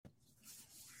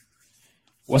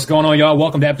What's going on, y'all?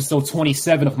 Welcome to episode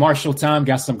 27 of Marshall Time.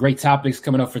 Got some great topics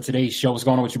coming up for today's show. What's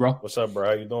going on with you, bro? What's up, bro?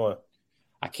 How you doing?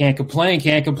 I can't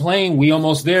complain. We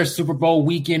almost there. Super Bowl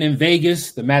weekend in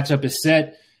Vegas. The matchup is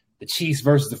set. The Chiefs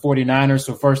versus the 49ers.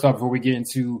 So first off, before we get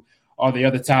into all the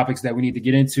other topics that we need to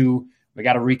get into, we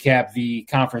got to recap the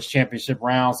conference championship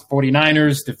rounds. The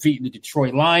 49ers defeating the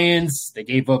Detroit Lions. They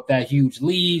gave up that huge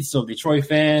lead. So Detroit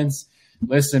fans,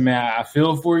 listen, man, I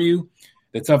feel for you.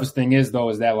 The toughest thing is, though,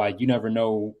 is that, like, you never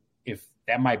know if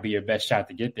that might be your best shot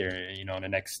to get there, in the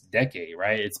next decade,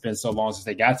 right? It's been so long since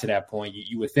they got to that point.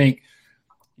 You would think,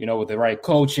 with the right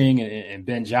coaching and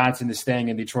Ben Johnson is staying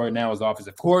in Detroit now as the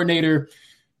offensive coordinator,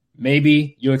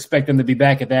 maybe you'll expect them to be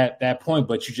back at that point,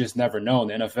 but you just never know. In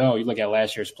the NFL, you look at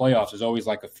last year's playoffs, there's always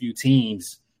like a few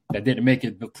teams that didn't make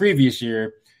it the previous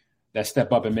year that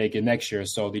step up and make it next year.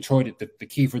 So Detroit, the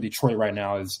key for Detroit right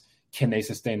now is, can they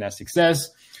sustain that success?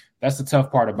 That's the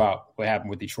tough part about what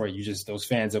happened with Detroit. Those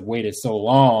fans have waited so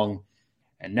long,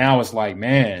 and now it's like,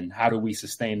 man, how do we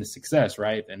sustain the success,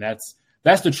 right? And that's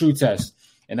the true test,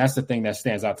 and that's the thing that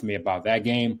stands out to me about that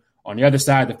game. On the other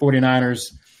side, the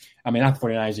 49ers,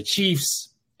 the Chiefs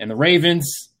and the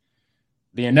Ravens,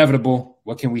 the inevitable.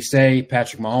 What can we say?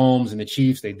 Patrick Mahomes and the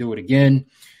Chiefs, they do it again.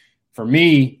 For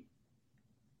me,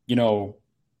 you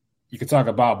could talk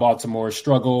about Baltimore's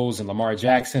struggles and Lamar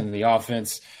Jackson and the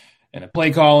offense and the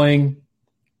play calling.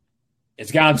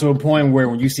 It's gotten to a point where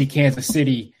when you see Kansas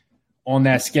City on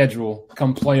that schedule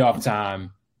come playoff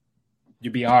time,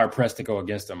 you'd be hard-pressed to go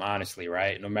against them, honestly,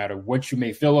 right? No matter what you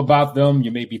may feel about them,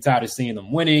 you may be tired of seeing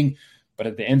them winning, but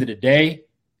at the end of the day,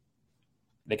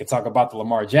 they can talk about the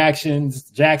Lamar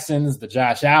Jacksons, the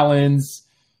Josh Allens.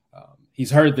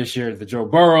 He's hurt this year, the Joe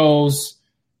Burrows.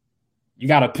 You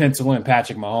got to pencil in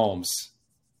Patrick Mahomes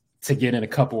to get in a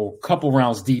couple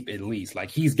rounds deep at least. Like,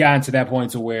 he's gotten to that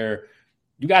point to where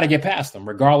you got to get past him,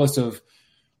 regardless of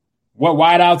what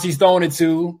wideouts he's throwing it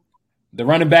to, the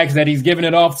running backs that he's giving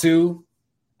it off to.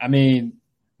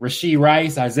 Rashee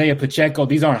Rice, Isaiah Pacheco,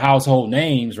 these aren't household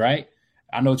names, right?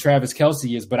 I know Travis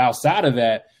Kelce is, but outside of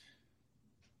that,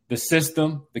 the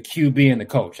system, the QB, and the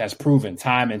coach has proven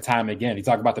time and time again. He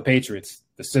talked about the Patriots,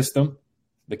 the system,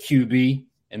 the QB,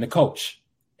 and the coach.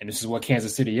 And this is what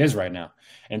Kansas City is right now.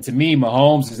 And to me,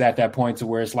 Mahomes is at that point to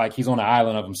where it's like he's on an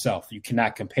island of himself. You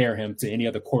cannot compare him to any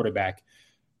other quarterback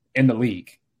in the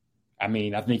league. I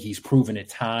think he's proven it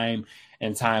time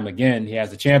and time again. He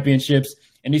has the championships,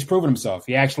 and he's proven himself.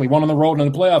 He actually won on the road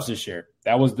in the playoffs this year.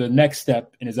 That was the next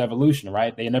step in his evolution,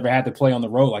 right? They never had to play on the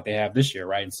road like they have this year,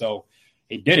 right? And so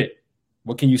he did it.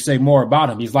 What can you say more about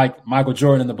him? He's like Michael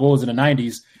Jordan and the Bulls in the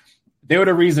 90s. They were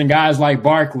the reason guys like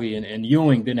Barkley and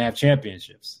Ewing didn't have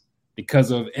championships,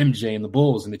 because of MJ and the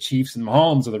Bulls, and the Chiefs and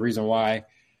Mahomes are the reason why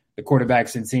the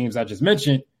quarterbacks and teams I just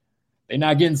mentioned, they're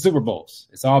not getting Super Bowls.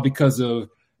 It's all because of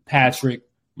Patrick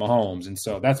Mahomes. And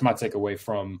so that's my takeaway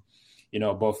from,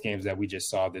 both games that we just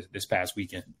saw this past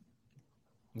weekend.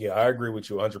 Yeah, I agree with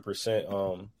you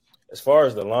 100%. As far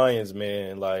as the Lions,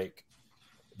 man, like,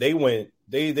 they went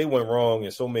wrong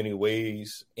in so many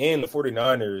ways. And the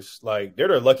 49ers, like, they're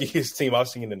the luckiest team I've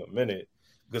seen in a minute.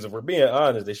 Because if we're being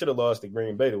honest, they should have lost to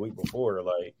Green Bay the week before.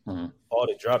 Like, all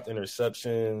the dropped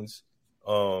interceptions,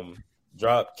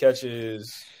 dropped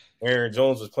catches. Aaron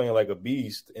Jones was playing like a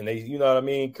beast. And they, you know what I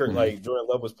mean? Like, Jordan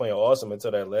Love was playing awesome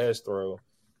until that last throw.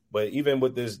 But even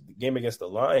with this game against the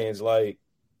Lions, like,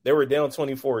 they were down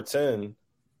 24-10.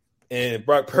 And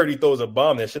Brock Purdy throws a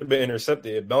bomb that should have been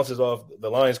intercepted. It bounces off the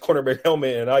Lions cornerback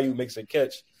helmet, and Ayuk makes a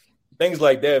catch. Things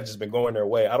like that have just been going their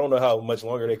way. I don't know how much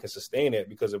longer they can sustain it,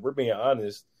 because if we're being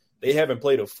honest, they haven't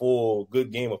played a full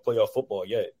good game of playoff football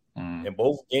yet. In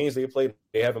both games they played,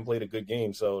 they haven't played a good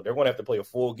game. So they're going to have to play a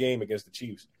full game against the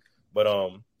Chiefs. But,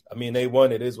 they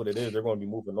won. It is what it is. They're going to be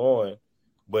moving on.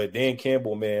 But Dan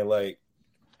Campbell, man, like,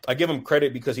 I give him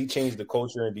credit because he changed the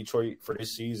culture in Detroit for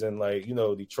this season. Like,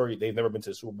 Detroit, they've never been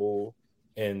to the Super Bowl,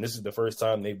 and this is the first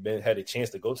time they've had a chance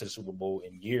to go to the Super Bowl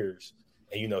in years.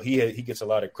 And, he gets a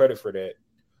lot of credit for that.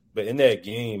 But in that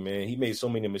game, man, he made so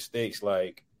many mistakes.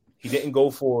 Like, he didn't go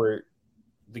for it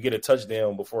to get a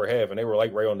touchdown before half, and they were,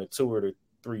 like, right on the 2 or the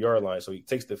 3 yard line. So he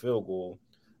takes the field goal.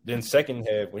 Then second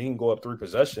half, when he can go up 3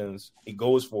 possessions, he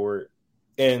goes for it.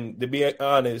 And to be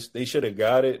honest, they should have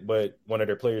got it, but one of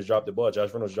their players dropped the ball.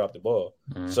 Josh Reynolds dropped the ball.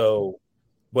 So,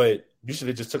 but you should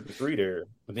have just took the 3 there.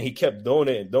 But then he kept doing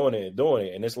it and doing it and doing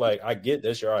it. And it's like, I get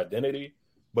that's your identity,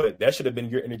 but that should have been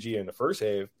your energy in the first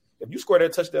half. If you score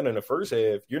that touchdown in the first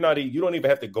half, you don't even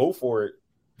have to go for it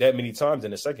that many times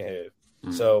in the second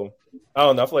half. So, I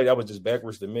don't know. I feel like that was just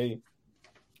backwards to me.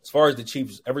 As far as the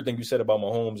Chiefs, everything you said about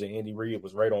Mahomes and Andy Reid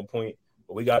was right on point.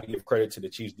 But we got to give credit to the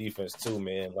Chiefs defense too,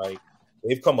 man. Like,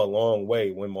 they've come a long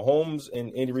way. When Mahomes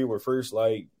and Andy Reid were first,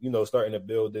 like, starting to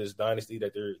build this dynasty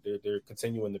that they're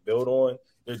continuing to build on,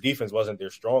 their defense wasn't their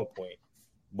strong point.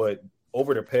 But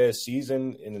over the past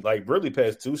season and like really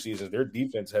past 2 seasons, their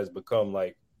defense has become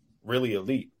like really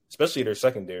elite, especially their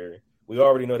secondary. We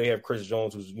already know they have Chris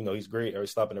Jones, who's, he's great at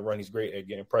stopping the run. He's great at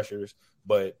getting pressures.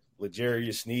 But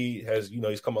L'Jarius Sneed has,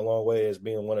 he's come a long way as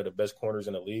being one of the best corners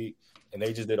in the league. And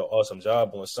they just did an awesome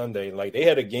job on Sunday. Like, they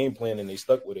had a game plan and they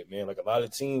stuck with it, man. Like, a lot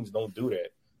of teams don't do that.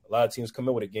 A lot of teams come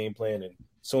in with a game plan, and as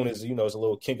soon as, it's a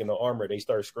little kink in the armor, they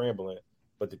start scrambling.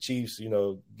 But the Chiefs,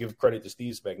 give credit to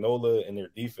Steve Spagnuolo and their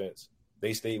defense.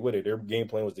 They stayed with it. Their game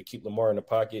plan was to keep Lamar in the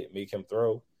pocket, make him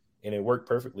throw, and it worked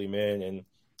perfectly, man. And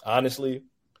honestly,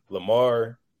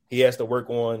 Lamar, he has to work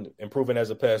on improving as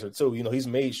a passer too. He's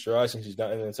made strides since he's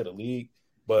gotten into the league.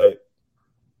 But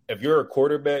if you're a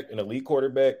quarterback, an elite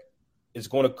quarterback, it's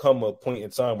going to come a point in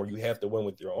time where you have to win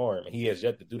with your arm. And he has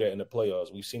yet to do that in the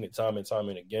playoffs. We've seen it time and time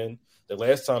and again. The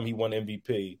last time he won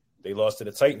MVP, they lost to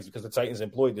the Titans because the Titans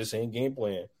employed this same game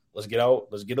plan. Let's get out.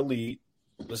 Let's get a lead.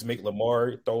 Let's make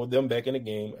Lamar throw them back in the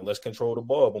game, and let's control the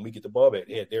ball when we get the ball back.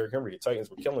 They had Derrick Henry. The Titans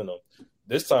were killing them.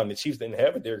 This time, the Chiefs didn't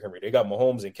have a Derrick Henry. They got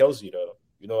Mahomes and Kelsey, though.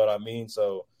 You know what I mean?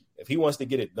 So if he wants to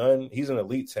get it done, he's an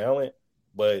elite talent,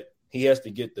 but he has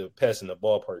to get the pass in the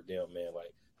ballpark down, man.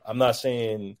 Like, I'm not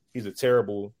saying he's a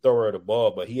terrible thrower of the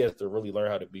ball, but he has to really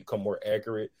learn how to become more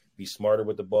accurate, be smarter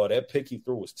with the ball. That pick he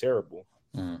threw was terrible.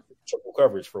 Triple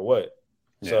coverage for what?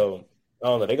 Yeah. So, I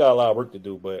don't know. They got a lot of work to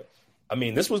do, but I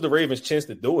mean, this was the Ravens' chance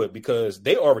to do it because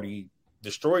they already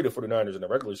destroyed the 49ers in the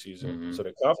regular season. So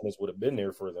the confidence would have been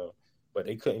there for them, but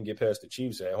they couldn't get past the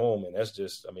Chiefs at home. And that's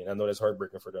just, I mean, I know that's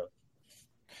heartbreaking for them.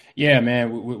 Yeah,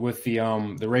 man, with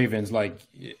the Ravens, like,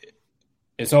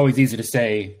 it's always easy to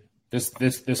say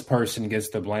this person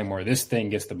gets the blame or this thing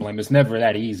gets the blame. It's never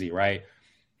that easy, right?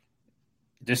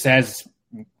 Just as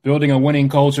building a winning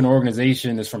culture and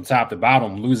organization is from top to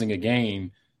bottom, losing a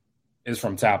game is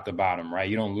from top to bottom, right?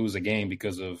 You don't lose a game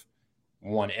because of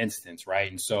one instance,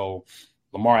 right? And so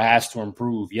Lamar has to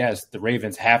improve. Yes, the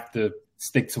Ravens have to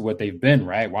stick to what they've been,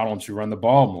 right? Why don't you run the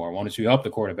ball more? Why don't you help the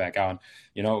quarterback out?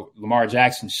 Lamar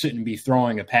Jackson shouldn't be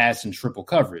throwing a pass in triple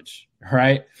coverage,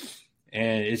 right?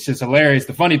 And it's just hilarious.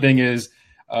 The funny thing is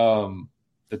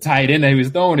the tight end that he was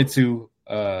throwing it to,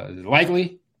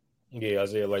 Likely. Yeah,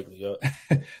 Isaiah Likely,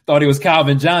 yeah. Thought he was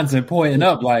Calvin Johnson pointing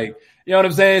up, like, you know what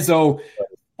I'm saying? So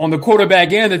on the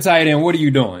quarterback and the tight end, what are you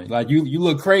doing? Like, you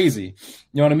look crazy.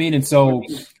 You know what I mean? And so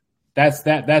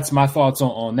that's my thoughts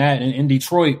on that. And in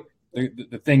Detroit,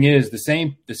 the thing is the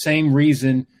same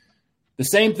reason, the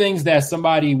same things that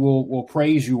somebody will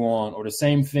praise you on, or the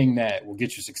same thing that will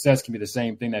get you success can be the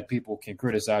same thing that people can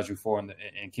criticize you for and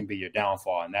can be your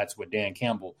downfall. And that's what Dan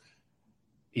Campbell,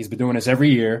 he's been doing this every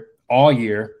year, all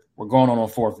year. We're going on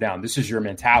 4th down. This is your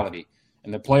mentality.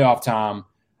 In the playoff time,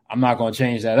 I'm not going to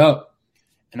change that up.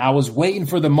 And I was waiting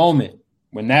for the moment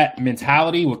when that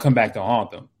mentality would come back to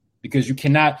haunt them, because you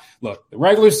cannot look, the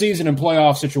regular season and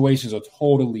playoff situations are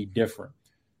totally different,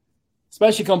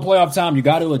 especially come playoff time. You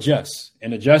got to adjust,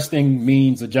 and adjusting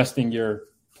means adjusting your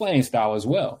playing style as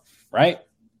well, right?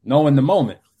 Knowing the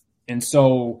moment. And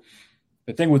so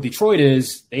the thing with Detroit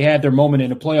is they had their moment in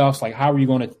the playoffs. Like, how are you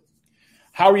going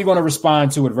to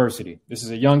respond to adversity? This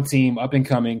is a young team, up and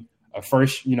coming, a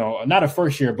first, not a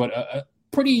first year, but a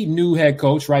pretty new head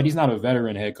coach, right? He's not a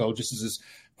veteran head coach. This is his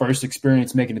first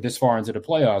experience making it this far into the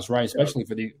playoffs, right? Especially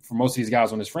for most of these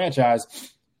guys on this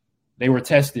franchise, they were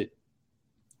tested.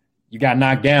 You got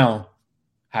knocked down.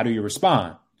 How do you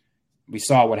respond? We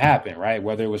saw what happened, right?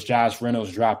 Whether it was Josh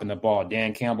Reynolds dropping the ball,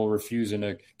 Dan Campbell refusing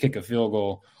to kick a field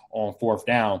goal on 4th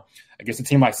down against a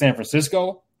team like San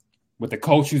Francisco, with the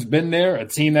coach who's been there, a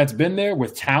team that's been there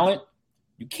with talent,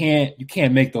 you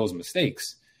can't make those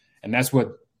mistakes. And that's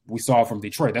what we saw from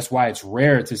Detroit. That's why it's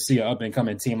rare to see an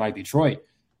up-and-coming team like Detroit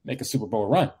make a Super Bowl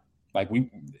run. Like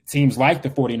teams like the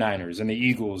 49ers and the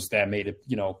Eagles that made it,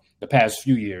 the past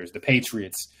few years, the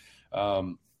Patriots,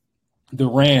 the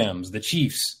Rams, the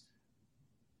Chiefs,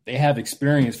 they have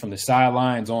experience from the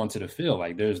sidelines onto the field.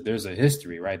 Like there's a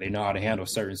history, right? They know how to handle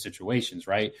certain situations,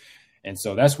 right? And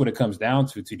so that's what it comes down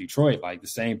to Detroit. Like the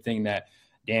same thing that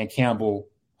Dan Campbell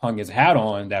hung his hat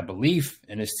on, that belief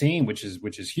in his team, which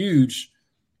is huge.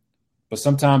 But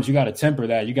sometimes you got to temper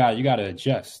that. You got to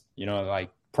adjust,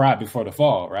 like pride before the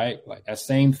fall, right? Like that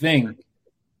same thing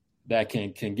that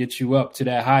can get you up to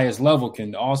that highest level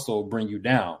can also bring you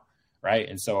down, right?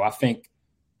 And so I think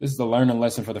this is a learning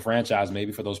lesson for the franchise,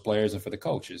 maybe for those players and for the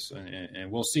coaches,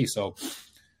 and we'll see. So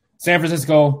San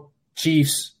Francisco,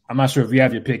 Chiefs, I'm not sure if you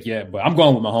have your pick yet, but I'm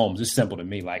going with Mahomes. It's simple to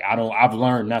me. Like I've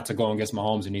learned not to go against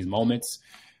Mahomes in these moments.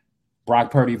 Brock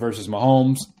Purdy versus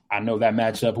Mahomes. I know that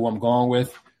matchup, who I'm going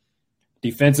with.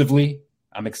 Defensively,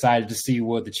 I'm excited to see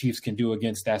what the Chiefs can do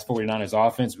against that 49ers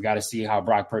offense. We got to see how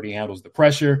Brock Purdy handles the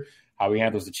pressure, how he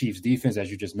handles the Chiefs defense, as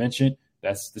you just mentioned.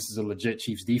 This is a legit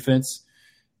Chiefs defense.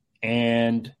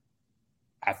 And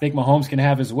I think Mahomes can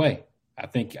have his way. I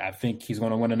think he's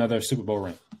going to win another Super Bowl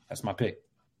ring. That's my pick.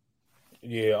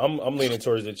 Yeah, I'm leaning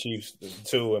towards the Chiefs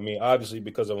too. I mean, obviously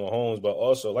because of Mahomes, but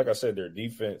also, like I said, their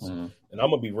defense. Mm-hmm. And I'm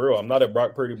gonna be real. I'm not a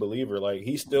Brock Purdy believer. Like,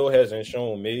 he still hasn't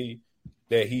shown me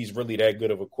that he's really that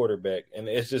good of a quarterback. And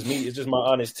it's just me. It's just my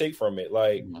honest take from it.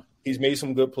 Like, he's made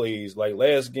some good plays. Like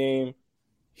last game,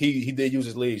 he did use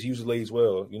his legs. He used his legs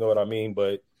well. You know what I mean?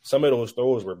 But some of those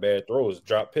throws were bad throws,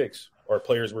 drop picks, or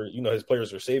players were, his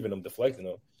players were saving them, deflecting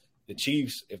them. The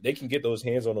Chiefs, if they can get those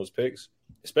hands on those picks,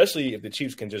 especially if the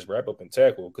Chiefs can just wrap up and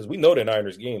tackle, because we know the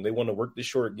Niners game. They want to work the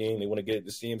short game. They want to get it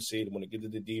to CMC. They want to get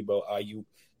it to Debo, Ayuk,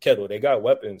 Kettle. They got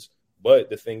weapons. But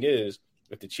the thing is,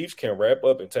 if the Chiefs can wrap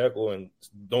up and tackle and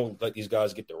don't let these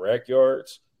guys get the rack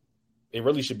yards, it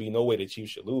really should be no way the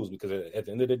Chiefs should lose, because at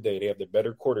the end of the day, they have the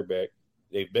better quarterback.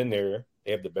 They've been there.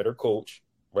 They have the better coach,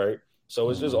 right? So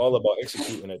it's just all about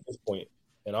executing at this point.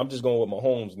 And I'm just going with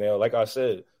Mahomes now. Like I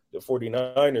said, the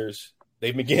 49ers,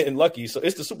 they've been getting lucky. So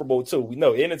it's the Super Bowl too. We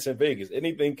know, and it's in Vegas.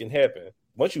 Anything can happen.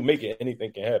 Once you make it,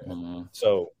 anything can happen. Mm-hmm.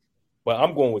 So, but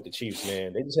I'm going with the Chiefs,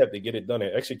 man. They just have to get it done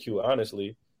and execute,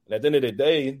 honestly. And at the end of the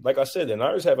day, like I said, the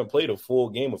Niners haven't played a full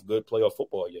game of good playoff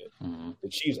football yet. Mm-hmm. The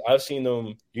Chiefs, I've seen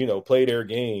them, play their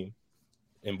game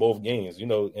in both games. In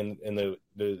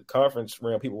the conference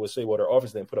round, people would say, well, their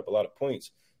offense didn't put up a lot of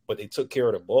points, but they took care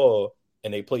of the ball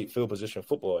and they played field position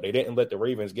football. They didn't let the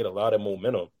Ravens get a lot of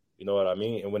momentum. You know what I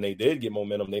mean? And when they did get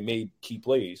momentum, they made key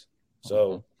plays.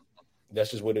 So that's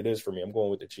just what it is for me. I'm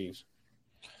going with the Chiefs.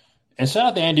 And shout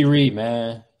out to Andy Reid,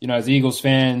 man. As Eagles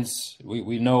fans,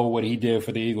 we know what he did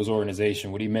for the Eagles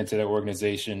organization, what he meant to that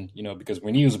organization, because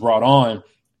when he was brought on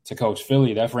to coach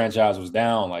Philly, that franchise was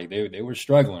down. Like, they were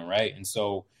struggling, right? And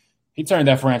so he turned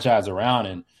that franchise around,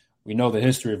 and we know the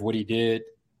history of what he did,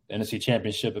 the NFC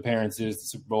Championship appearances, the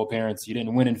Super Bowl appearance. He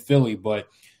didn't win in Philly, but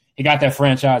he got that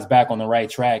franchise back on the right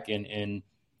track, and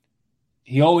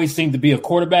he always seemed to be a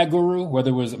quarterback guru. Whether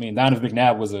it was, Donovan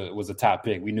McNabb was a top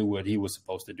pick. We knew what he was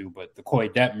supposed to do, but the Coy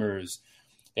Detmers,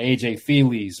 the AJ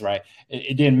Feelys, right?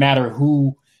 It didn't matter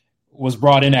who was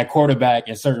brought in at quarterback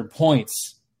at certain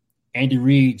points. Andy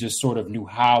Reid just sort of knew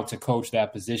how to coach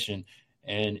that position,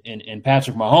 and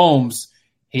Patrick Mahomes,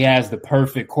 he has the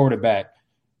perfect quarterback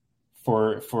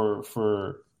for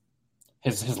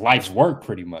his life's work,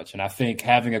 pretty much. And I think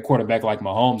having a quarterback like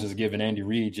Mahomes has given Andy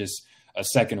Reid just a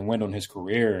second wind on his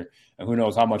career. And who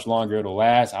knows how much longer it'll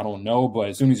last. I don't know. But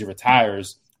as soon as he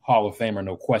retires, Hall of Famer,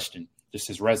 no question. Just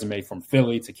his resume from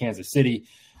Philly to Kansas City.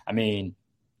 We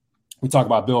talk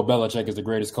about Bill Belichick as the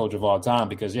greatest coach of all time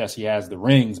because, yes, he has the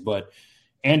rings. But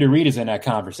Andy Reid is in that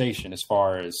conversation as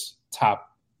far as top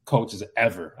coaches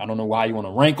ever. I don't know why you want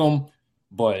to rank them,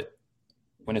 but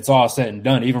when it's all said and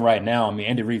done, even right now,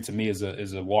 Andy Reid to me is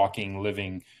a walking,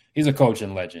 living – he's a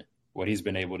coaching legend, what he's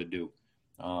been able to do.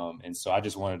 And so I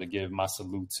just wanted to give my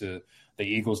salute to the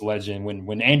Eagles legend.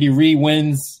 When Andy Reid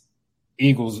wins,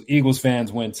 Eagles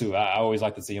fans win too. I always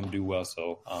like to see him do well.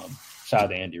 So shout out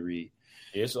to Andy Reid.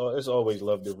 Yeah, it's always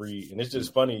love to read. And it's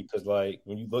just funny because, like,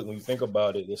 when you think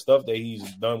about it, the stuff that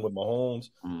he's done with Mahomes,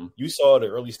 you saw the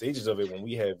early stages of it when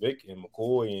we had Vic and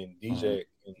McCoy and DJ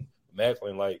and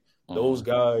Macklin, like, those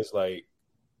guys, like,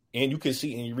 and you could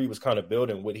see Andy Reid was kind of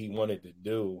building what he wanted to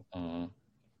do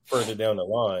further down the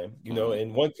line,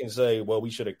 and one can say, well, we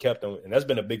should have kept him. And that's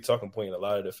been a big talking point in a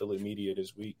lot of the Philly media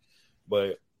this week.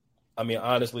 But,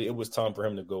 honestly, it was time for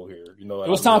him to go here. It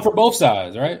was time for both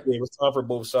sides, right? Yeah, it was time for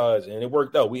both sides, and it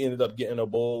worked out. We ended up getting a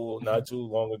bowl not too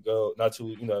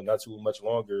much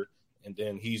longer, and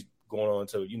then he's going on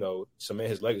to, cement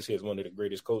his legacy as one of the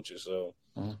greatest coaches. So,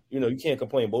 you can't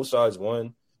complain. Both sides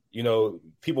won.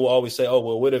 People always say, oh,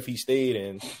 well, what if he stayed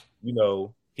and,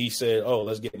 he said, oh,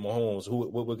 let's get Mahomes.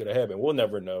 What could have happened? We'll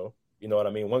never know. You know what I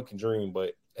mean? One can dream,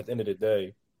 but at the end of the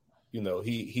day,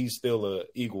 he's still a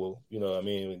Eagle,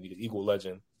 Eagle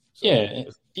legend. So,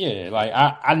 yeah. Like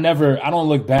I don't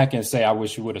look back and say I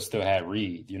wish we would have still had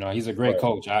Reid. He's a great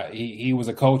coach. He was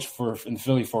a coach in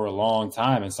Philly for a long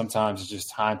time, and sometimes it's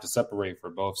just time to separate for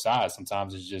both sides.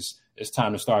 Sometimes it's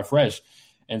time to start fresh,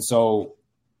 and so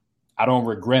I don't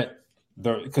regret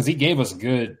because he gave us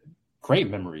great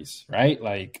memories, right?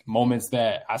 Like moments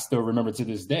that I still remember to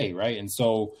this day, right? And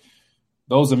so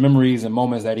those are memories and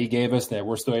moments that he gave us that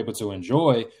we're still able to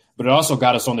enjoy, but it also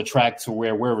got us on the track to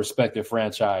where we're a respected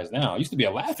franchise now. It used to be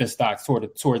a laughingstock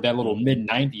toward that little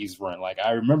mid-90s run. Like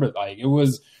I remember, like it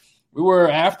was we were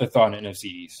an afterthought in NFC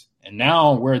East. And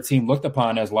now we're a team looked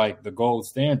upon as like the gold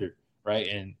standard, right?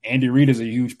 And Andy Reid is a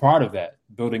huge part of that,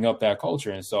 building up that culture.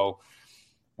 And so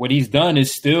what he's done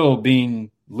is still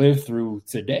being lived through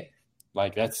today.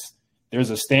 Like there's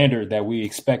a standard that we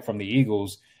expect from the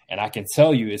Eagles. And I can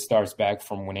tell you it starts back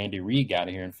from when Andy Reid got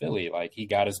here in Philly. Like he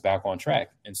got us back on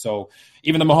track. And so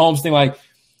even the Mahomes thing, like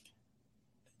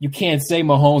you can't say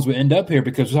Mahomes would end up here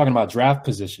because we're talking about draft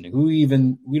positioning. We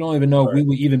don't even know if we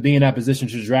would even be in that position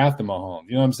to draft the Mahomes.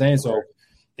 You know what I'm saying? So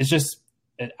it's just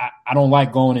I don't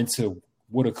like going into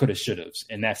woulda, coulda, shouldas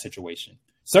in that situation.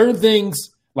 Certain things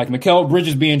like Mikal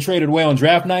Bridges being traded away on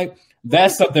draft night,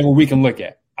 that's something where we can look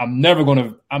at. I'm never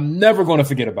gonna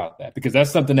forget about that because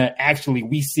that's something that actually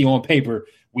we see on paper.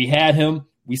 We had him.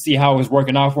 We see how it's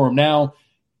working out for him now.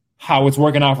 How it's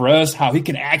working out for us, how he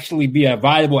can actually be a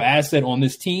valuable asset on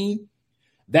this team,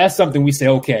 that's something we say,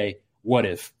 okay, what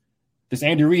if? This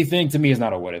Andy Reid thing to me is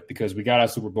not a what if because we got our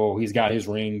Super Bowl. He's got his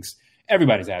rings.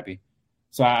 Everybody's happy.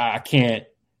 So I can't,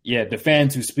 the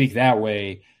fans who speak that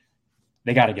way,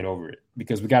 they got to get over it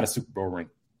because we got a Super Bowl ring.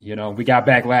 You know, we got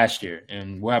back last year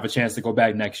and we'll have a chance to go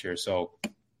back next year. So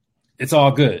it's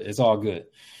all good. It's all good.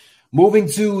 Moving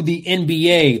to the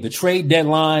NBA, the trade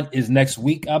deadline is next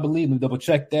week, I believe. Let me double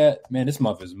check that. Man, this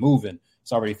month is moving.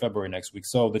 It's already February next week.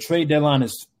 So the trade deadline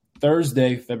is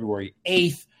Thursday, February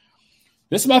 8th.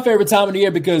 This is my favorite time of the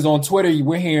year because on Twitter,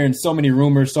 we're hearing so many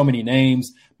rumors, so many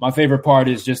names. My favorite part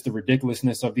is just the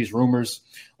ridiculousness of these rumors.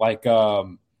 Like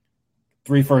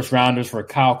 3 first-rounders for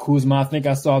Kyle Kuzma, I think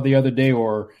I saw the other day,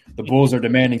 or the Bulls are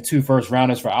demanding 2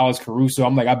 first-rounders for Alex Caruso.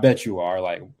 I'm like, I bet you are.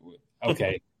 Like,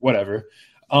 okay, whatever.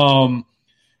 The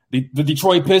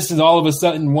Detroit Pistons all of a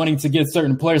sudden wanting to get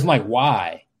certain players. I'm like,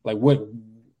 why? Like, what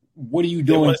are you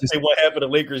doing? They want to say what happened to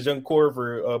Lakers' young core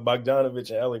for Bogdanovich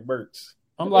and Alec Burks.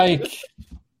 I'm like,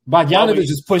 Bogdanovich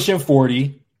is pushing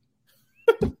 40.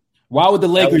 Why would the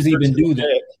Lakers even do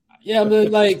that? Yeah, but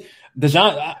like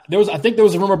I think there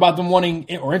was a rumor about them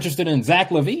wanting or interested in Zach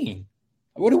LaVine.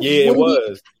 It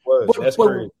was. That's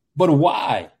crazy. But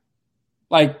why?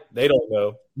 Like they don't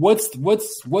know. What's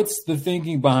the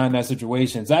thinking behind that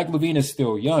situation? Zach LaVine is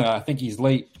still young. I think he's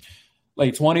late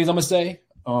 20s, I'm gonna say.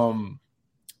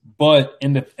 But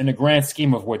in the grand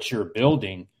scheme of what you're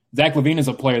building, Zach LaVine is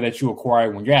a player that you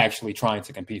acquire when you're actually trying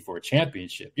to compete for a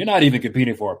championship. You're not even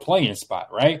competing for a play-in spot,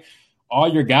 right?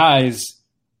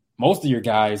 Most of your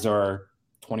guys are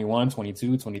 21,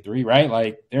 22, 23, right?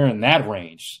 Like they're in that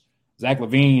range. Zach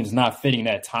LaVine is not fitting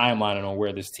that timeline on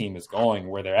where this team is going,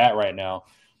 where they're at right now.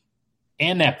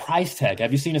 And that price tag.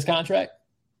 Have you seen his contract?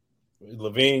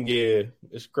 LaVine, yeah,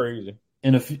 it's crazy.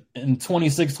 In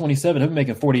 26, 27, he'll be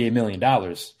making $48 million.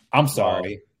 I'm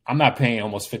sorry. Wow. I'm not paying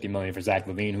almost $50 million for Zach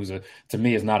LaVine, who's to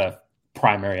me is not a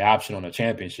primary option on a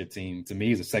championship team. To me,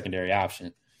 he's a secondary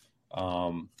option.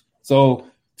 So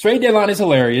trade deadline is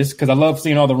hilarious because I love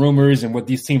seeing all the rumors and what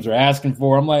these teams are asking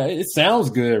for. I'm like, it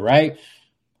sounds good, right?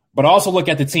 But also look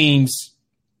at the teams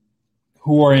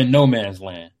who are in no man's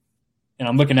land. And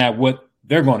I'm looking at what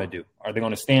they're going to do. Are they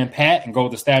going to stand pat and go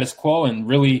with the status quo? And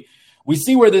really, we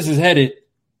see where this is headed,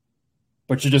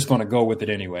 but you're just going to go with it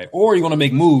anyway. Or you're going to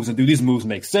make moves, and do these moves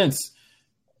make sense?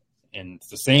 And it's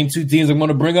the same 2 teams I'm going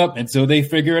to bring up until they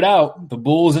figure it out. The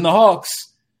Bulls and the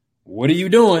Hawks. What are you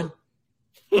doing?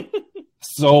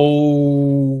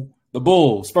 So the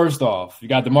Bulls, first off, you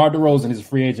got DeMar DeRozan. He's a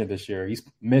free agent this year. He's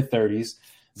mid-30s.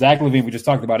 Zach LaVine, we just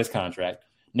talked about his contract.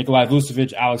 Nikolai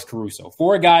Vucevic, Alex Caruso.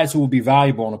 4 guys who will be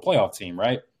valuable on a playoff team,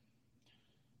 right?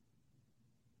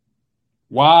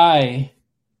 Why?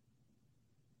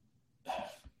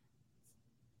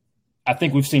 I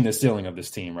think we've seen the ceiling of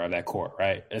this team, right? That core,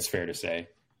 right? It's fair to say.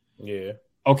 Yeah.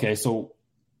 Okay, so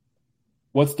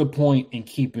what's the point in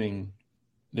keeping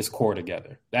this core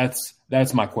together? That's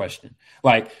my question.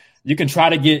 Like, you can try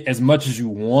to get as much as you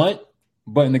want,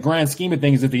 but in the grand scheme of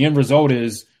things, if the end result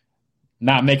is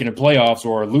not making the playoffs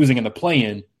or losing in the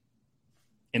play-in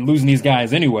and losing these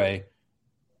guys anyway,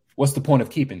 what's the point of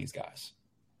keeping these guys?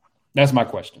 That's my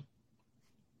question.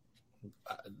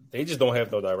 They just don't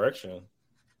have no direction.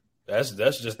 That's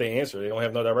just the answer. They don't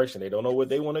have no direction. They don't know what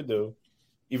they want to do,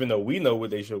 even though we know what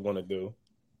they should want to do.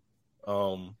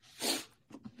 It's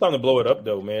time to blow it up,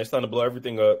 though, man. It's time to blow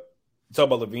everything up. Talk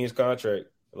about LaVine's contract.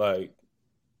 Like,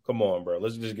 come on, bro.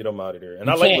 Let's just get him out of there. And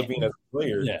I like LaVine as a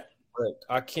player. Yeah. But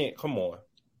I can't. Come on.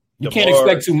 You can't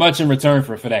expect too much in return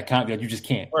for that contract. You just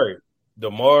can't. Right.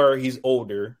 DeMar, he's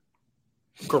older.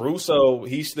 Caruso,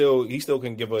 he still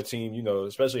can give a team,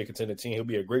 especially a contending team. He'll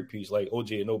be a great piece like OG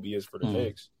Anunoby is for the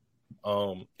Knicks.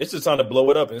 It's just time to blow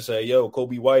it up and say, "Yo,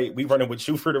 Kobe White, we running with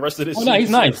you for the rest of this season." No, he's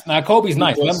nice. Now Kobe's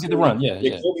nice. Let him get the run. Yeah.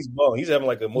 Kobe's balling. He's having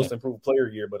like a most improved player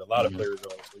year, but a lot of players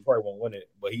don't. So he probably won't win it,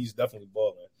 but he's definitely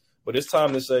balling. But it's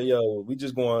time to say, "Yo, we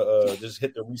just going to just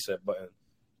hit the reset button."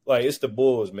 Like it's the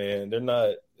Bulls, man. They're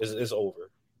not. It's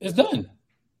over. It's done.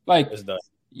 Like it's done.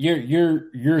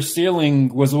 Your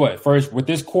ceiling was what? First with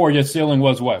this core, your ceiling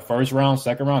was what? First round,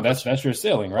 second round. That's your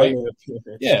ceiling, right?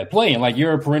 Yeah, playing like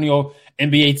you're a perennial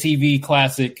NBA TV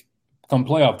classic come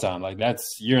playoff time. Like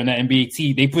you're in that NBA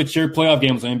TV. They put your playoff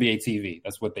games on NBA TV.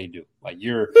 That's what they do. Like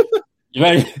you're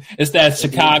it's that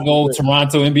Chicago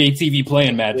Toronto NBA TV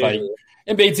playing match. Yeah. Like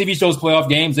NBA TV shows playoff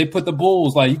games. They put the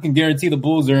Bulls. Like you can guarantee the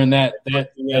Bulls are in that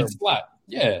slot.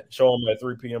 Yeah, show them at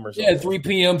 3 p.m. or something. Yeah, 3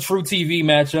 p.m. True TV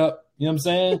matchup. You know what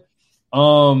I'm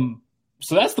saying?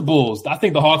 So that's the Bulls. I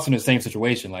think the Hawks are in the same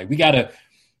situation. Like we gotta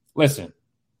listen.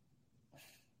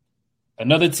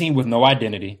 Another team with no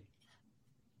identity.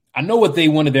 I know what they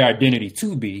wanted their identity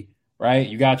to be, right?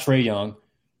 You got Trae Young.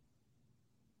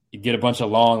 You get a bunch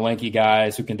of long, lanky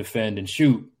guys who can defend and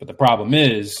shoot. But the problem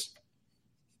is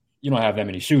you don't have that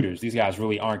many shooters. These guys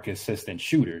really aren't consistent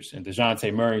shooters. And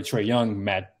DeJounte Murray, Trae Young,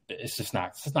 Matt, it's just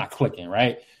not clicking,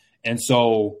 right? And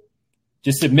so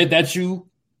just admit that you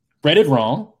read it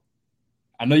wrong.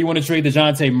 I know you want to trade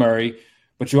DeJounte Murray,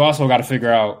 but you also got to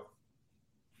figure out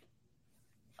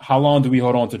how long do we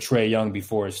hold on to Trae Young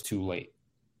before it's too late?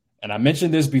 And I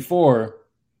mentioned this before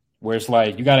where it's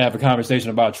like you got to have a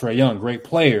conversation about Trae Young, great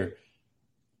player,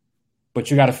 but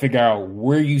you got to figure out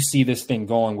where you see this thing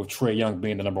going with Trae Young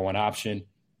being the number one option.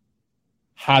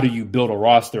 How do you build a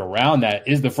roster around that?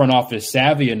 Is the front office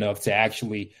savvy enough to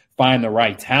actually find the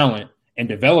right talent and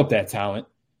develop that talent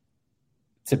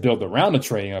to build around the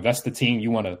Trae Young? If that's the team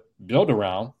you want to build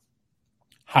around,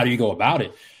 how do you go about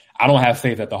it? I don't have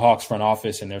faith that the Hawks front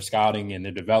office and their scouting and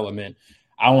their development,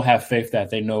 I don't have faith that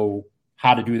they know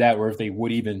how to do that or if they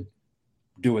would even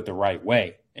do it the right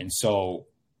way. And so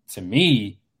to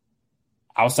me,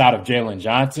 outside of Jalen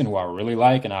Johnson, who I really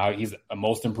like, and he's a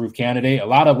most improved candidate,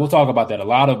 we'll talk about that. A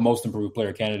lot of most improved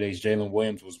player candidates. Jalen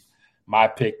Williams was my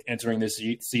pick entering this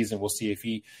season. We'll see if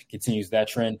he continues that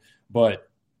trend. But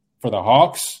for the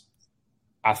Hawks,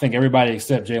 I think everybody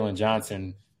except Jalen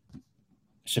Johnson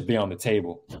should be on the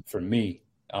table for me.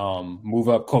 Move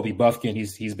up Kobe Buffkin.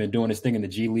 He's been doing his thing in the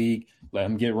G League. Let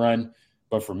him get run.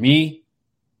 But for me,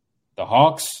 the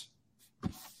Hawks,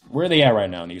 where are they at right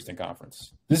now in the Eastern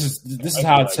Conference? This is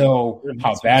how I tell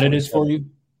how bad it is for you.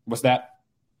 What's that?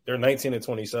 They're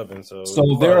 19-27. So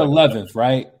they're 11th,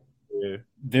 right? Yeah.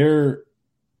 They're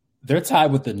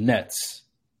tied with the Nets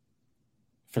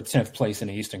for 10th place in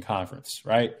the Eastern Conference,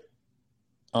 right?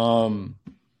 The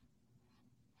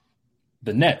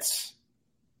Nets.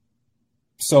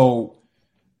 So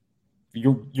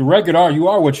your record you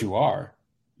are what you are.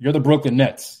 You're the Brooklyn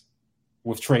Nets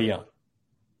with Trae Young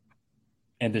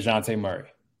and DeJounte Murray.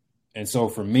 And so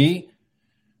for me,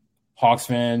 Hawks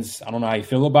fans, I don't know how you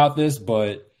feel about this,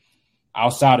 but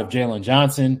outside of Jalen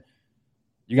Johnson,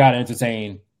 you got to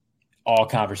entertain all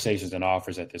conversations and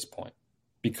offers at this point.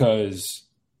 Because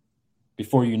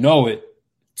before you know it,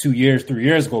 2 years, 3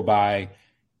 years go by,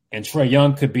 and Trae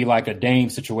Young could be like a Dame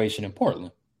situation in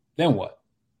Portland. Then what?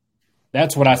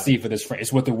 That's what I see for this.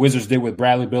 It's what the Wizards did with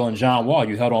Bradley Beal and John Wall.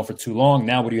 You held on for too long.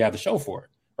 Now what do you have to show for it,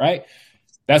 right?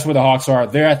 That's where the Hawks are.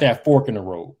 They're at that fork in the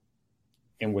road.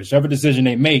 And whichever decision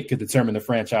they make could determine the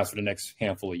franchise for the next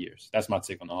handful of years. That's my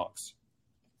take on the Hawks.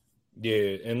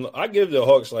 Yeah, and I give the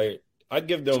Hawks, I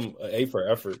give them an A for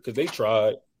effort because they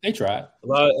tried. They tried. A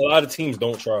lot of teams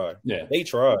don't try. Yeah. They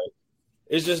tried.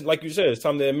 It's just, like you said, it's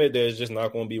time to admit that it's just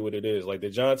not going to be what it is. Like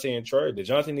DeJounte and Trae,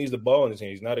 DeJounte needs the ball in his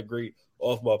hand. He's not a great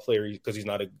off-ball player because he's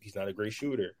not a great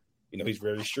shooter. You know, he's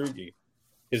very streaky.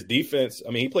 His defense,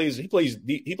 I mean, he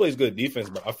plays good defense,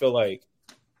 but I feel like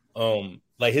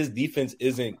his defense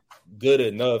isn't good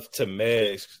enough to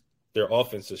mask their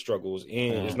offensive struggles,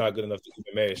 and it's not good enough to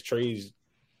even mask Trae's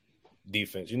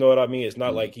defense. You know what I mean? It's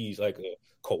not like he's like a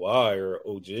Kawhi or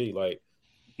OG. Like,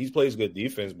 he plays good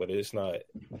defense, but it's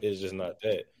just not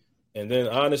that. And then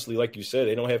honestly, like you said,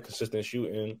 they don't have consistent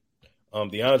shooting.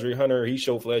 DeAndre Hunter, he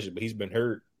showed flashes, but he's been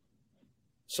hurt.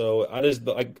 So it's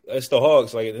the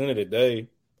Hawks. Like, at the end of the day,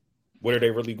 what are they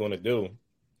really going to do?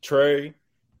 Trae,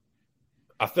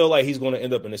 I feel like he's going to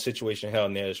end up in a situation how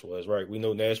Nash was, right? We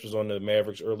know Nash was on the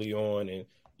Mavericks early on, and,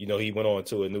 you know, he went on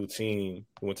to a new team.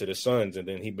 He went to the Suns, and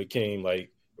then he became,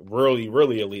 like, really,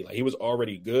 really elite. Like, he was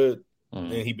already good, and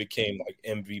then he became, like,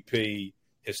 MVP,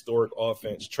 historic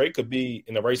offense. Trae could be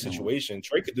in the right situation.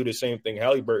 Trae could do the same thing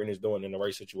Halliburton is doing in the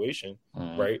right situation,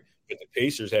 right? But the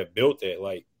Pacers have built that.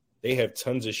 Like, they have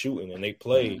tons of shooting, and they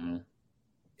play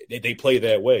they play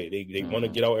that way. They want to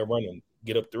get out and run and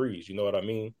get up threes. You know what I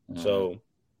mean? Mm-hmm. So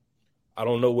I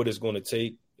don't know what it's going to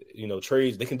take. You know,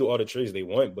 trades, they can do all the trades they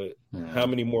want, but how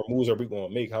many more moves are we going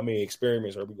to make? How many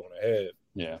experiments are we going to have?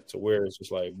 Yeah. To where it's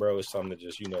just like, bro, it's time to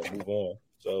just, move on.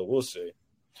 So we'll see.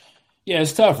 Yeah,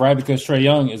 it's tough, right? Because Trae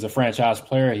Young is a franchise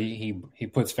player. He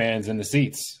puts fans in the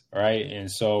seats, right?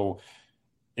 And so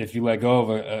if you let go of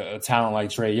a talent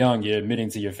like Trae Young, you're admitting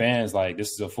to your fans, like,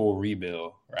 this is a full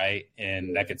rebuild, right?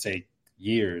 And that could take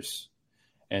years.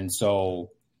 And so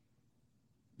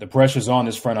the pressure's on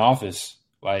this front office.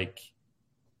 Like,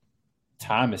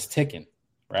 time is ticking,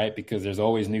 right? Because there's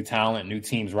always new talent, new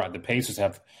teams, right? The Pacers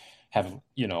have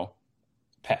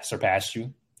surpassed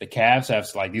you. The Cavs have,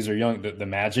 like, these are young, the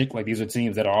Magic, like, these are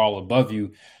teams that are all above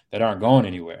you that aren't going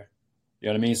anywhere. You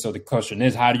know what I mean? So the question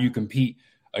is, how do you compete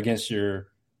against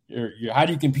how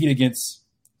do you compete against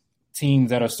teams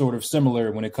that are sort of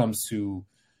similar when it comes to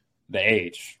the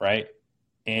age, right?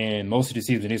 And most of the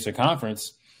teams in the Eastern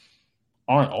Conference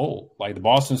aren't old. Like, the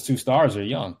Boston's 2 stars are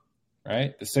young,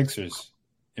 right? The Sixers,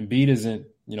 Embiid isn't,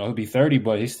 he'll be 30,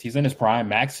 but he's in his prime.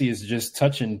 Maxey is just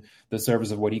touching the surface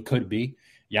of what he could be.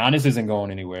 Giannis isn't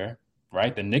going anywhere,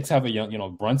 right? The Knicks have a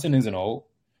young, Brunson isn't old.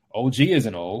 OG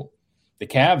isn't old. The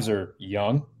Cavs are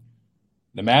young.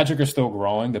 The Magic are still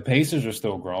growing. The Pacers are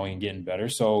still growing and getting better.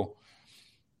 So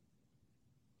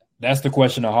that's the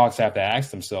question the Hawks have to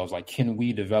ask themselves. Like, can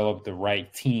we develop the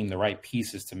right team, the right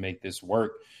pieces to make this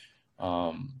work?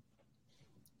 But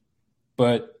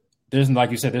there's,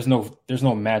 like you said, there's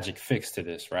no magic fix to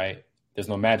this, right? There's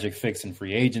no magic fix in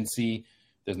free agency.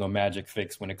 There's no magic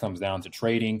fix when it comes down to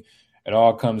trading. It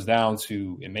all comes down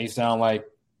to, it may sound like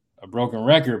a broken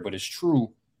record, but it's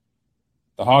true.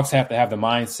 The Hawks have to have the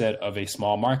mindset of a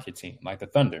small market team, like the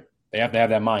Thunder. They have to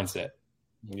have that mindset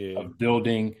of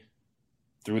building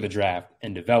through the draft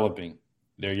and developing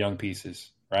their young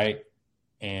pieces, right?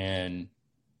 And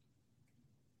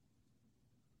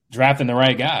drafting the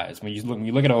right guys. When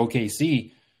you look at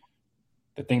OKC,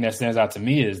 the thing that stands out to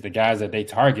me is the guys that they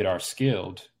target are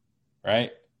skilled,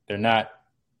 right? They're not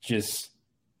just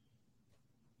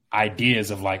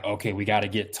ideas of like, okay, we got to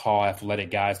get tall,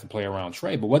 athletic guys to play around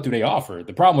Trae. But what do they offer?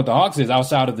 The problem with the Hawks is,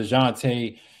 outside of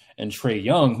DeJounte and Trae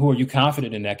Young, who are you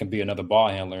confident in that can be another ball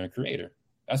handler and creator?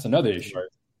 That's another issue,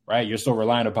 right? You're so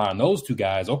reliant upon those 2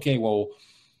 guys. Okay, well,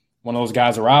 one of those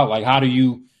guys are out. Like,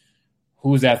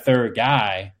 who's that third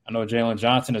guy? I know Jalen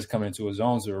Johnson has come into his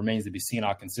own, so it remains to be seen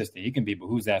how consistent he can be, but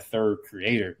who's that third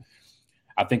creator?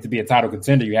 I think to be a title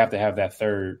contender, you have to have that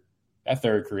third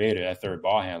creator, that third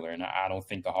ball handler, and I don't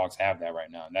think the Hawks have that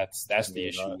right now. And that's the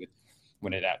issue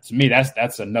to me,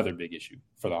 that's another big issue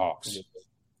for the Hawks. Yeah.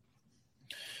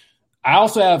 I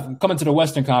also have, coming to the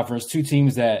Western Conference, 2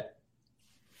 teams that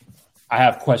I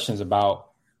have questions about.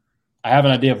 I have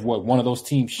an idea of what one of those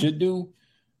teams should do.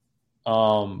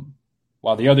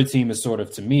 While the other team is sort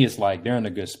of, to me, it's like they're in a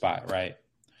good spot, right?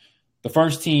 The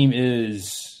first team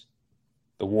is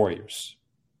the Warriors.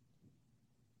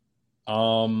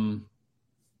 I'm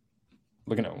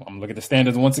looking at the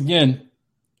standings once again.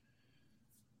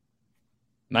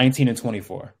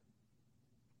 19-24.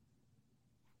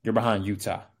 You're behind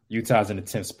Utah. Utah's in the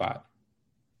 10th spot.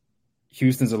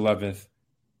 Houston's 11th.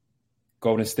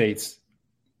 Golden State's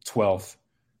 12th.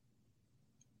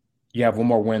 You have one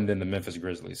more win than the Memphis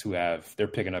Grizzlies, they're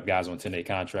picking up guys on 10-day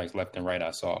contracts left and right,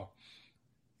 I saw.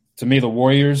 To me, the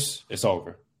Warriors, it's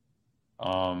over.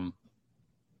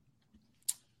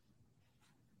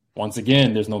 Once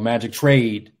again, there's no magic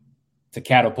trade to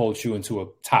catapult you into a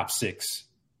top 6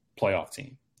 playoff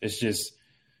team. It's just,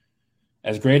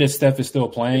 as great as Steph is still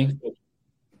playing,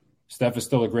 Steph is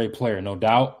still a great player, no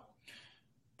doubt.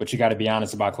 But you got to be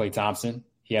honest about Klay Thompson.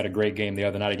 He had a great game the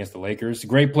other night against the Lakers.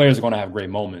 Great players are going to have great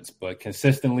moments, but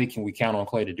consistently, can we count on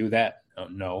Klay to do that?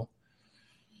 No.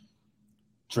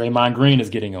 Draymond Green is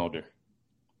getting older.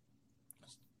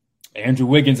 Andrew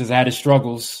Wiggins has had his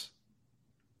struggles.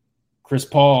 Chris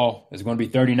Paul is going to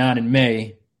be 39 in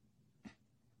May.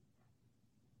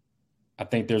 I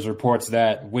think there's reports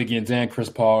that Wiggins and Chris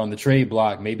Paul on the trade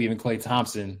block, maybe even Klay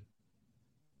Thompson.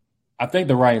 I think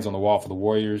the writing's on the wall for the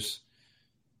Warriors.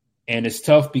 And it's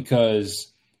tough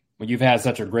because when you've had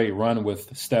such a great run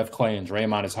with Steph, Klay, and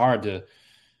Draymond, it's hard to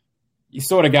 – you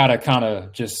sort of got to kind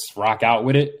of just rock out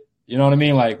with it. You know what I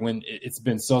mean? Like, when it's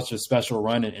been such a special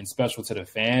run and special to the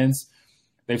fans,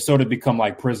 they've sort of become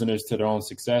like prisoners to their own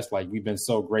success. Like, we've been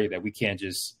so great that we can't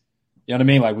just – you know what I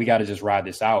mean? Like, we got to just ride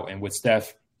this out. And with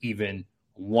Steph, even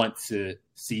want to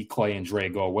see Klay and Dre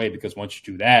go away, because once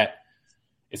you do that,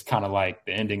 it's kind of like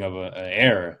the ending of an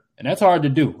era. And that's hard to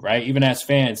do, right? Even as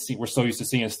fans, we're so used to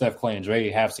seeing Steph, Klay, and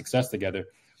Dre have success together.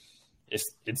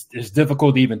 it's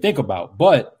difficult to even think about.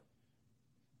 But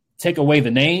take away the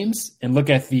names and look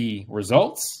at the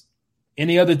results,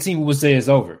 any other team would say it's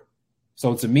over.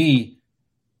 So to me,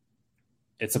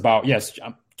 it's about, yes,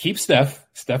 keep Steph.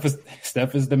 Steph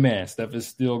is the man. Steph is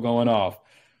still going off.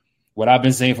 What I've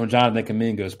been saying from Jonathan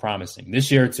Kuminga is promising.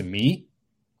 This year, to me,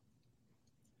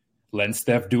 letting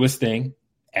Steph do his thing,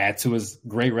 add to his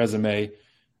great resume,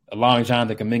 allowing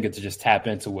Jonathan Kuminga to just tap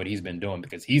into what he's been doing,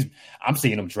 because I'm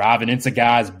seeing him driving into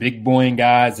guys, big boying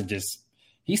guys, and just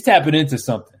he's tapping into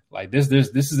something. Like this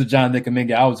is the Jonathan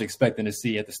Kuminga I was expecting to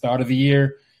see at the start of the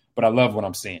year, but I love what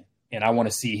I'm seeing, and I want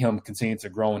to see him continue to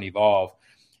grow and evolve.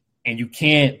 And you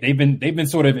can't. They've been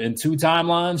sort of in two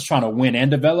timelines, trying to win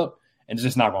and develop, and it's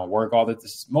just not going to work.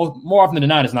 More often than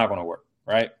not, it's not going to work,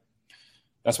 right?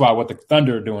 That's why what the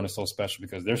Thunder are doing is so special,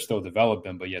 because they're still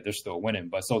developing, but yet they're still winning.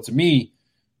 But so to me,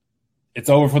 it's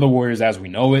over for the Warriors as we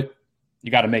know it.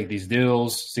 You got to make these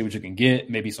deals, see what you can get,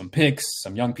 maybe some picks,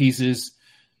 some young pieces.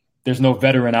 There's no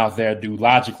veteran out there who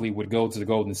logically would go to the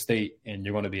Golden State and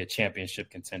you're going to be a championship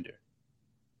contender.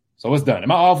 So it's done.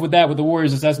 Am I off with that, with the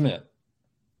Warriors assessment?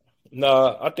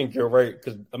 No, I think you're right.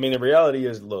 Because, I mean, the reality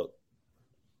is, look,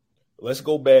 let's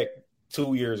go back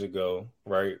 2 years ago,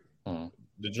 right?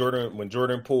 Mm-hmm. When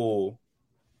Jordan Poole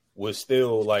was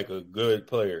still like a good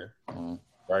player, mm-hmm.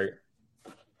 right?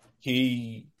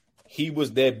 He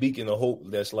was that beacon of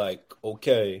hope that's like,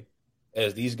 okay,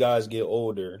 as these guys get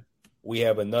older, we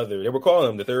have another. They were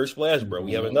calling him the third splash, bro.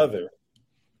 We have another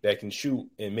that can shoot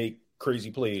and make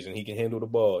crazy plays, and he can handle the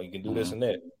ball. He can do this and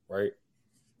that, right?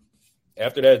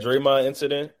 After that Draymond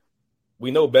incident,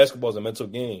 we know basketball is a mental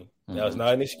game. Now, it's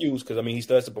not an excuse because, I mean, he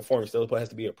still has to perform. He still has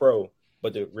to be a pro.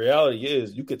 But the reality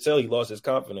is, you could tell he lost his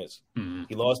confidence. Mm-hmm.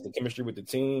 He lost the chemistry with the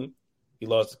team. He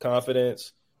lost the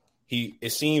confidence.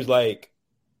 It seems like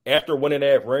after winning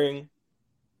that ring,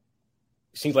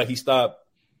 it seems like he stopped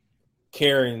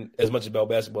caring as much about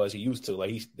basketball as he used to.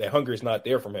 Like that hunger is not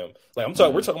there from him. Like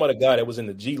we're talking about a guy that was in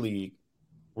the G League,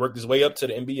 worked his way up to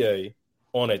the NBA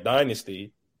on a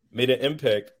dynasty, made an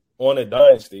impact on a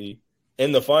dynasty,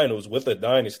 in the finals with a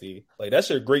dynasty. Like that's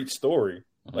a great story.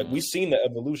 Like we've seen the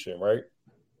evolution, right?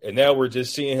 And now we're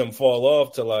just seeing him fall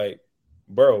off to like,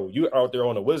 bro, you out there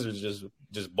on the Wizards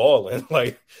just balling.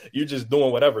 Like you're just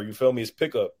doing whatever. You feel me? It's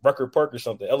pickup, Rucker Park or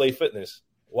something, LA Fitness,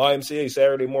 YMCA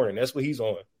Saturday morning. That's what he's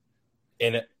on.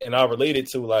 And I relate it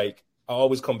to, like, I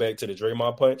always come back to the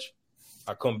Draymond punch.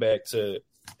 I come back to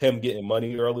him getting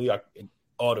money early,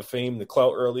 all the fame, the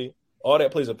clout early. All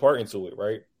that plays a part into it,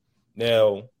 right?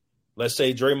 Now, let's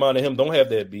say Draymond and him don't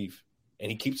have that beef, and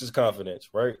he keeps his confidence,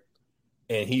 right?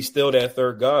 And he's still that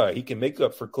third guy. He can make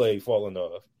up for Clay falling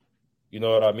off. You know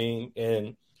what I mean?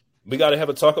 And we got to have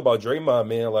a talk about Draymond,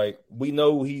 man. Like, we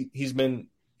know he's been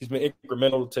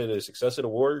incremental to the success of the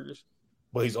Warriors,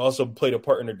 but he's also played a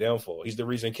part in their downfall. He's the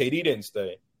reason KD didn't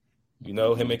stay. You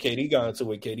know, him and KD got into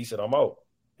it. KD said, I'm out.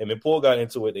 Him and Poole got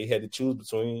into it. They had to choose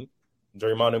between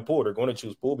Draymond and Poole. They're going to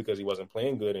choose Poole because he wasn't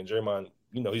playing good. And Draymond,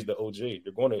 you know, he's the OG.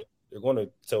 They're going to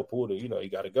tell Poole that, you know, he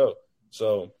got to go.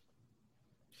 So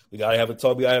we got to have a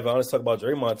talk. We got to have an honest talk about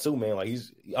Draymond too, man. Like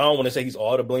I don't want to say he's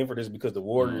all to blame for this because the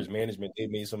Warriors management, they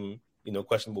made some, you know,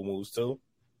 questionable moves too.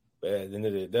 But at the end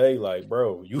of the day, like,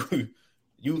 bro, you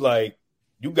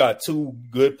got two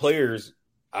good players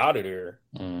out of there.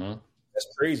 Mm-hmm. That's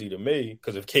crazy to me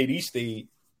because if KD stayed,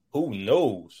 who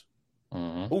knows?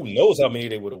 Mm-hmm. Who knows how many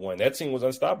they would have won? That team was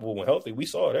unstoppable when healthy. We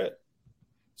saw that.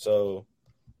 So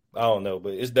I don't know,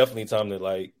 but it's definitely time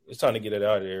to get it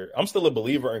out of there. I'm still a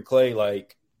believer in Clay,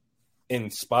 like in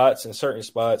certain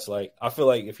spots. Like I feel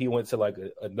like if he went to like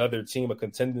another team, a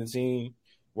contending team,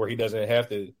 where he doesn't have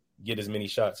to get as many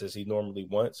shots as he normally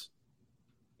wants,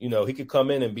 you know, he could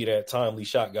come in and be that timely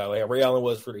shot guy like Ray Allen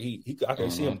was for the Heat. I can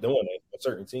see him doing it for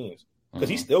certain teams because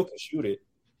he still can shoot it,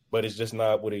 but it's just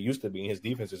not what it used to be. His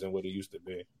defense isn't what it used to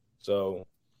be. So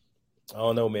I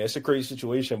don't know, man. It's a crazy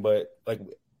situation, but like,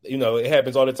 you know, it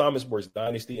happens all the time in sports.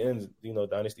 Dynasties end.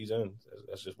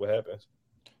 That's just what happens.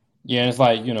 Yeah, it's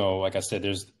like, you know, like I said,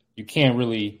 you can't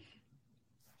really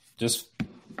just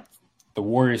 – the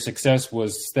Warriors' success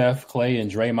was Steph, Clay,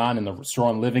 and Draymond, and the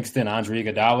Shawn Livingston, Andre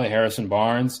Iguodala, Harrison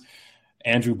Barnes,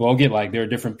 Andrew Bogut. Like, there are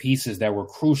different pieces that were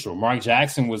crucial. Mark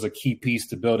Jackson was a key piece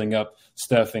to building up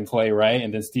Steph and Clay, right?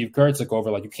 And then Steve Kerr took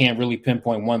over. Like, you can't really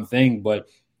pinpoint one thing, but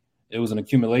it was an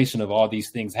accumulation of all these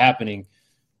things happening,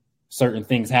 certain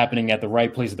things happening at the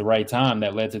right place at the right time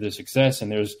that led to their success. And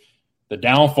there's the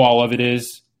downfall of it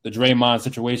is the Draymond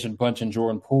situation, punching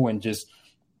Jordan Poole, and just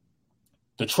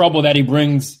the trouble that he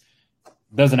brings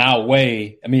doesn't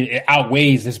outweigh. I mean, it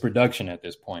outweighs his production at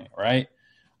this point, right?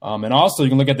 And also, you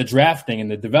can look at the drafting and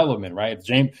the development, right?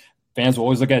 fans will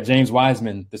always look at James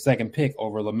Wiseman, the second pick,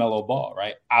 over LaMelo Ball,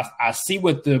 right? I see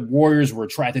what the Warriors were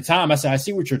trying at the time. I said, I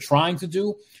see what you're trying to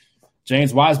do.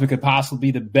 James Wiseman could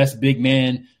possibly be the best big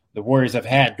man the Warriors have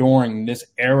had during this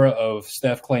era of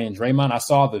Steph, Clay, and Draymond. I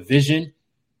saw the vision,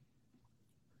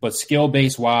 but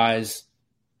skill-based wise,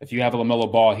 if you have a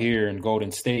LaMelo Ball here in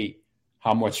Golden State,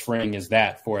 how much freeing is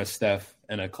that for a Steph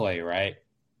and a Clay, right?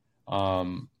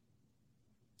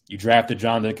 You drafted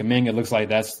Jonathan Kuminga. It looks like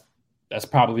that's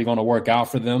probably going to work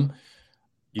out for them.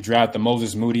 You drafted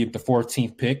Moses Moody at the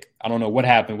 14th pick. I don't know what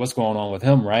happened, what's going on with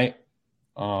him, right?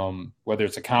 Whether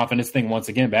it's a confidence thing. Once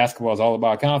again, basketball is all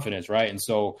about confidence, right? And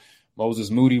so Moses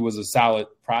Moody was a solid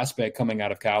prospect coming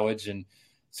out of college, and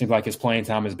seems like his playing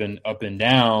time has been up and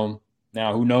down.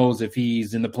 Now, who knows if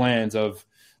he's in the plans of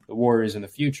the Warriors in the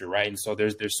future, right? And so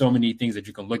there's so many things that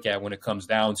you can look at when it comes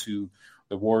down to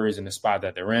the Warriors in the spot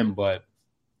that they're in. But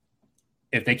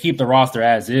if they keep the roster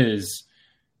as is,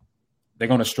 they're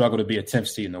going to struggle to be a 10th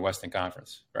seed in the Western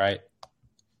Conference, right?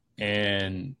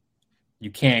 And you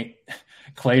can't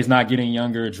 – Clay's not getting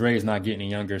younger, Dre's not getting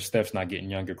younger, Steph's not getting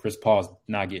younger, Chris Paul's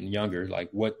not getting younger. Like,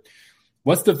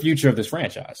 what's the future of this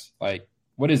franchise? Like,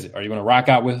 what is it? Are you going to rock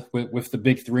out with the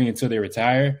big three until they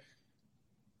retire?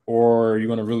 Or are you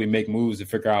going to really make moves to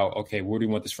figure out, okay, where do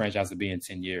you want this franchise to be in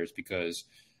 10 years? Because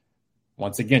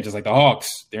once again, just like the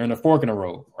Hawks, they're in a fork in the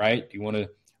road, right? Do you want to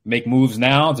make moves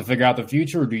now to figure out the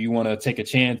future, or do you want to take a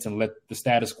chance and let the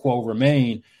status quo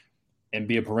remain and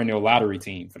be a perennial lottery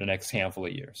team for the next handful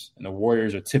of years? And the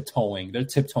Warriors are tiptoeing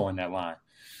that line.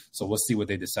 So we'll see what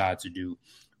they decide to do.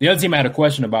 The other team I had a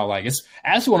question about, like, it's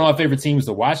actually one of my favorite teams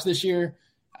to watch this year.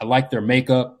 I like their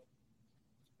makeup,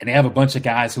 and they have a bunch of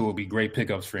guys who will be great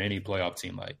pickups for any playoff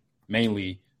team, like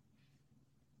mainly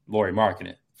Lauri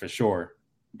Markkanen, for sure.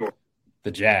 The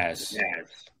Jazz.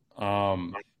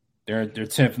 They're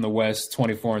 10th in the West,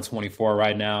 24-24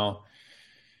 right now.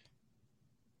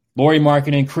 Lauri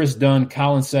Markkanen, Chris Dunn,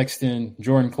 Colin Sexton,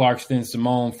 Jordan Clarkson,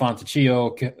 Simone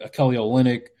Fontecchio, Kelly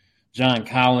Olynyk, John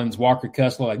Collins, Walker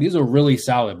Kessler. Like, these are really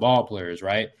solid ball players,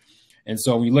 right? And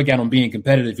so when you look at them being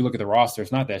competitive, you look at the roster,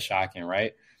 it's not that shocking,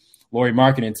 right? Lauri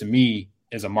Markkanen, to me,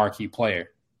 is a marquee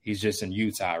player. He's just in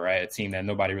Utah, right? A team that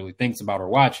nobody really thinks about or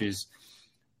watches.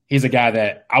 He's a guy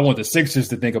that I want the Sixers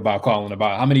to think about calling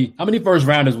about. How many first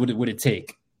rounders would it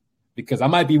take? Because I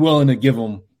might be willing to give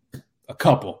them a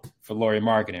couple for Lauri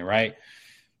Markkanen, right?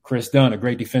 Chris Dunn, a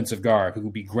great defensive guard who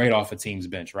would be great off a team's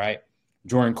bench, right?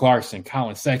 Jordan Clarkson,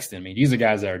 Colin Sexton. I mean, these are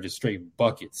guys that are just straight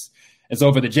buckets. And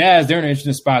so for the Jazz, they're in an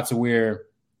interesting spot to where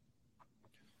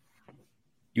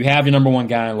you have your number one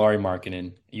guy in Lauri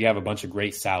Markkanen. You have a bunch of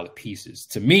great, solid pieces.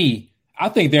 To me, I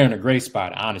think they're in a great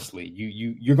spot, honestly.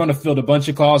 You're going to field a bunch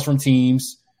of calls from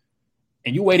teams,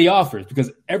 and you weigh the offers,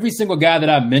 because every single guy that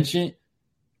I mentioned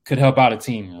could help out a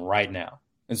team right now.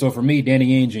 And so for me,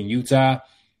 Danny Ainge in Utah,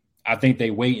 I think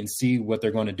they wait and see what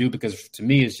they're going to do, because to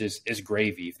me, it's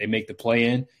gravy. If they make the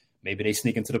play-in, maybe they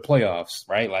sneak into the playoffs,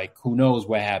 right? Like, who knows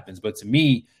what happens. But to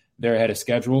me, they're ahead of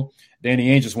schedule. Danny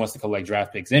Ainge just wants to collect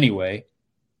draft picks anyway.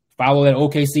 Follow that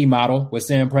OKC model, what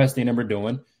Sam Presti and them are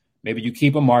doing. Maybe you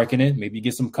keep a Markkanen. Maybe you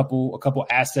get a couple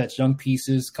assets, young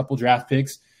pieces, couple draft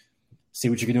picks. See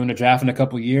what you can do in the draft in a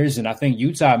couple of years. And I think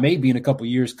Utah maybe in a couple of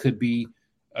years could be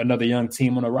another young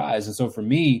team on the rise. And so for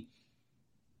me,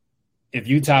 if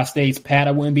Utah stays pat,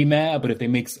 I wouldn't be mad. But if they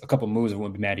make a couple moves, I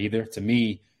wouldn't be mad either. To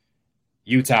me,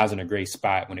 Utah's in a great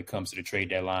spot when it comes to the trade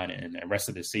deadline and the rest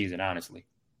of the season, honestly.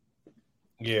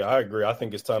 Yeah, I agree. I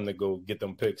think it's time to go get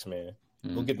them picks, man.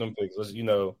 Go get them picks. Let's,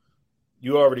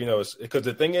 you already know. Because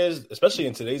the thing is, especially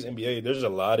in today's NBA, there's a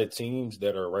lot of teams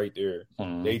that are right there.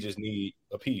 They just need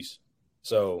a piece.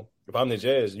 So if I'm the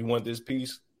Jazz, you want this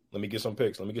piece, let me get some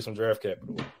picks. Let me get some draft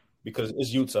capital. Because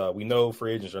it's Utah. We know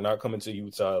free agents are not coming to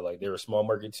Utah. Like, they're a small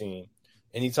market team.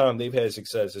 Anytime they've had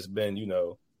success, it's been,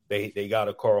 they got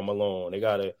a Karl Malone. They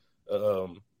got a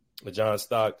John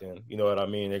Stockton. You know what I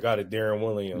mean? They got a Darren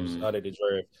Williams out of the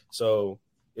draft. So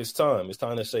it's time. It's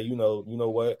time to say, you know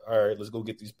what? All right, let's go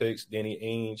get these picks. Danny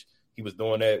Ainge, he was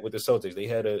doing that with the Celtics. They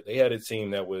had a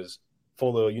team that was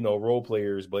full of, role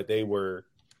players, but they were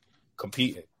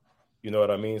competing. You know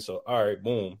what I mean? So, all right,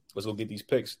 boom, let's go get these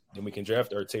picks. Then we can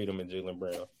draft our Tatum and Jaylen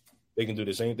Brown. They can do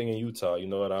the same thing in Utah. You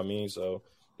know what I mean? So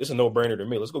it's a no-brainer to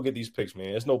me. Let's go get these picks, man.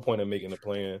 There's no point in making a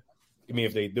plan. I mean,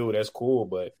 if they do, that's cool,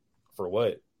 but for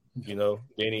what? Danny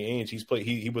Ainge,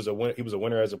 he was a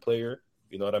winner as a player.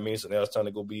 You know what I mean? So now it's time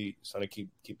to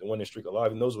keep the winning streak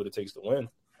alive. He knows what it takes to win.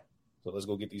 So let's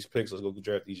go get these picks. Let's go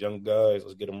draft these young guys.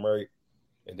 Let's get them right.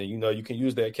 And then, you can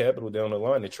use that capital down the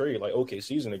line to trade. Like,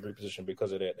 OKC's in a great position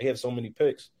because of that. They have so many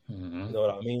picks. You know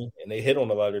what I mean? And they hit on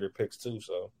a lot of their picks too.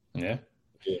 So, yeah.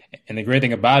 Yeah. And the great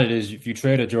thing about it is if you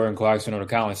trade a Jordan Clarkson or a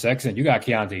Colin Sexton, you got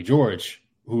Keontae George,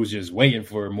 who's just waiting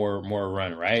for more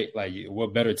run, right? Like,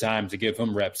 what better time to give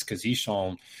him reps? Because he's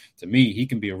shown to me he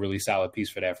can be a really solid piece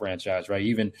for that franchise, right?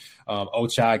 Even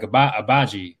Ochai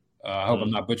Agbaji, I hope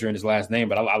I'm not butchering his last name,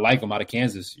 but I like him out of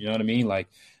Kansas. You know what I mean? Like,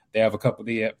 they have a couple.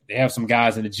 They have some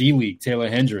guys in the G League, Taylor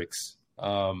Hendricks,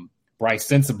 Bryce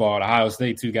Sensabaugh at Ohio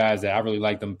State, two guys that I really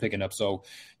like them picking up. So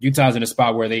Utah's in a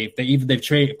spot where if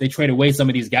they trade away some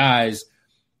of these guys,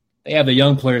 they have the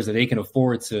young players that they can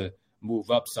afford to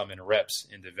move up some in reps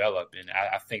and develop. And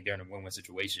I think they're in a win-win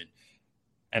situation.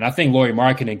 And I think Lauri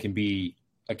Markkanen can be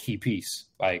a key piece,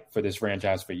 like, for this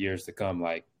franchise for years to come.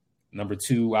 Like, number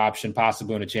 2 option,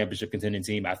 possible in a championship contending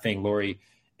team. I think Lauri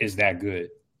is that good.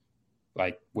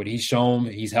 Like, what he's shown,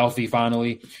 he's healthy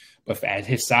finally. But at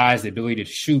his size, the ability to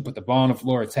shoot, put the ball on the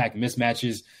floor, attack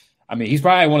mismatches. I mean, he's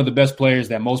probably one of the best players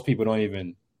that most people don't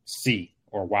even see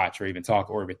or watch or even talk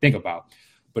or even think about.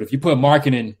 But if you put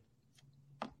Markkanen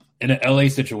in an LA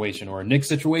situation or a Knicks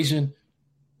situation,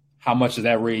 how much does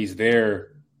that raise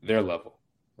their level,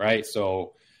 right?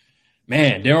 So,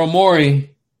 man, Daryl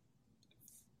Morey,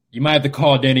 you might have to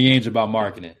call Danny Ainge about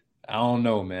Markkanen. I don't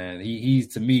know, man. He's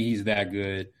to me, he's that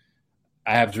good.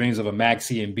 I have dreams of a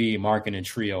Maxey and B Markkanen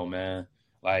trio, man.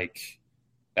 Like,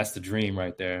 that's the dream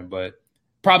right there. But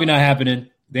probably not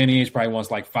happening. Danny Ainge probably wants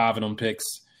like 5 of them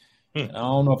picks. I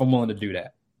don't know if I'm willing to do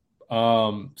that.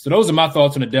 So those are my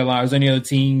thoughts on the deadline. Is there any other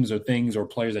teams or things or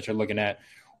players that you're looking at,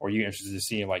 or you're interested in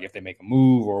seeing, like, if they make a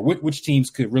move, or which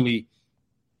teams could really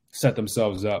set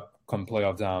themselves up come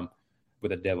playoff time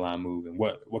with a deadline move, and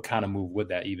what kind of move would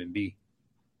that even be?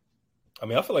 I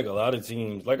mean, I feel like a lot of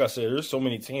teams, like I said, there's so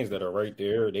many teams that are right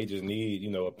there. They just need,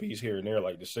 a piece here and there.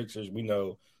 Like the Sixers, we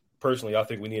know personally, I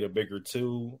think we need a bigger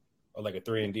 2, or like a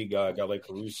 3-and-D guy, a guy like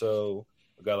Caruso,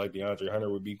 a guy like DeAndre Hunter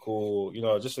would be cool.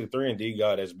 Just a 3-and-D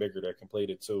guy that's bigger that can play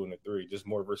the 2 and the 3, just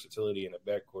more versatility in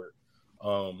the backcourt.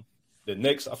 The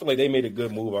Knicks, I feel like they made a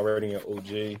good move already in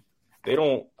OG. They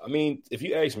don't, if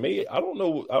you ask me, I don't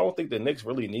know. I don't think the Knicks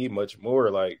really need much more.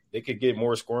 Like, they could get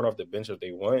more scoring off the bench if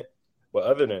they want. But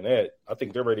other than that, I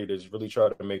think they're ready to just really try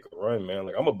to make a run, man.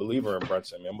 Like, I'm a believer in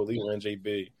Brunson, man. I'm a believer in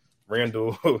JB.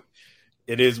 Randall,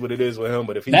 it is what it is with him.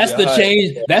 But if he that's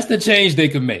the change they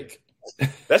could make.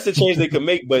 That's the change they could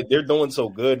make, but they're doing so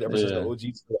good ever since the OG.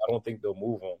 I don't think they'll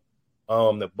move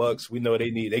on. The Bucks, we know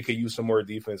they could use some more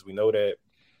defense. We know that.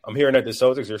 I'm hearing that the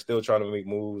Celtics are still trying to make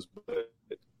moves, but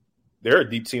they're a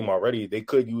deep team already. They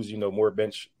could use, more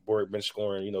bench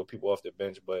scoring, people off the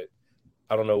bench, but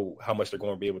I don't know how much they're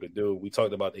going to be able to do. We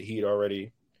talked about the Heat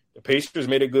already. The Pacers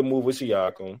made a good move with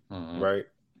Siakam, right?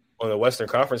 On the Western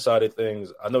Conference side of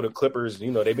things, I know the Clippers, they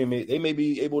may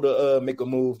be able to make a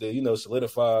move to,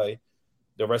 solidify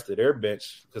the rest of their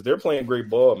bench because they're playing great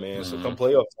ball, man. So come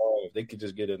playoff time, if they could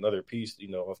just get another piece,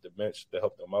 off the bench to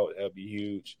help them out, that'd be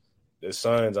huge. The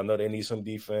Suns, I know they need some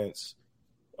defense.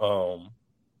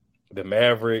 The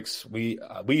Mavericks, we've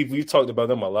talked about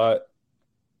them a lot.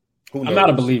 I'm not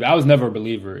a believer. I was never a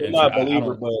believer. I'm not a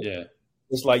believer, but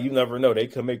it's like you never know. They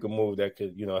could make a move that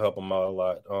could, help them out a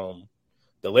lot.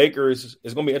 The Lakers,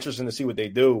 it's going to be interesting to see what they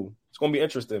do. It's going to be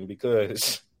interesting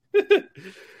because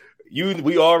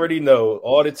we already know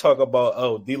all the talk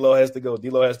about, D'Lo has to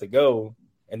go.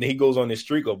 And then he goes on this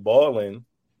streak of balling,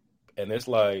 and it's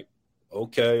like,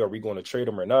 okay, are we going to trade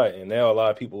him or not? And now a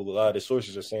lot of the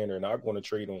sources are saying they're not going to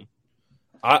trade him.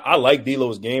 I like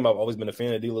D'Lo's game. I've always been a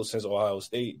fan of D'Lo since Ohio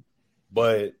State.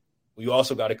 But we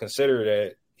also got to consider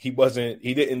that he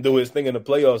didn't do his thing in the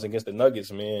playoffs against the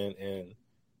Nuggets, man. And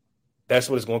that's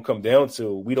what it's going to come down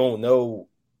to. We don't know.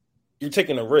 You're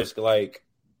taking a risk. Like,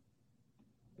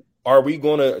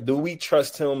 do we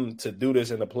trust him to do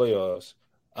this in the playoffs?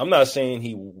 I'm not saying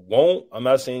he won't. I'm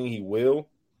not saying he will.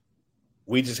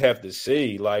 We just have to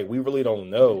see. Like, we really don't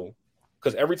know.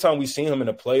 Because every time we've seen him in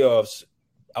the playoffs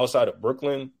outside of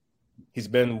Brooklyn, he's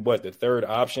been the 3rd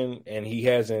option, and he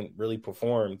hasn't really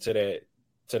performed to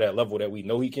that level that we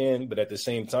know he can. But at the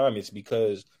same time, it's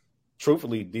because,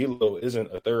 truthfully, D'Lo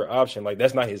isn't a 3rd option. Like,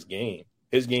 that's not his game.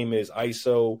 His game is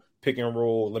ISO, pick and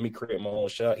roll. Let me create my own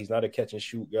shot. He's not a catch and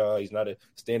shoot guy. He's not a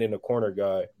stand in the corner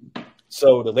guy.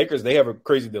 So the Lakers, they have a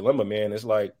crazy dilemma, man. It's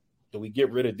like, do we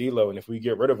get rid of D'Lo? And if we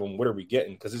get rid of him, what are we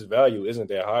getting? Because his value isn't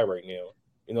that high right now.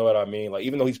 You know what I mean? Like,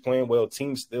 even though he's playing well,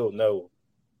 teams still know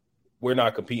we're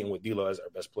not competing with D'Lo as our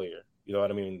best player. You know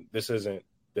what I mean? This isn't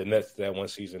the Nets that one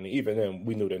season. Even then,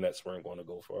 we knew the Nets weren't going to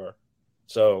go far.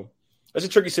 So it's a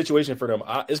tricky situation for them.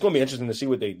 It's going to be interesting to see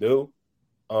what they do.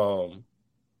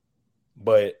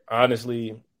 But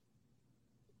honestly,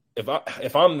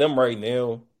 if I'm them right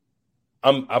now,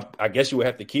 I guess you would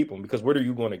have to keep him because what are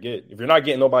you going to get if you're not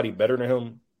getting nobody better than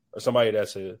him or somebody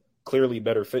that's a clearly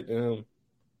better fit than him?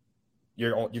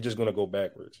 You're just going to go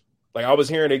backwards. Like I was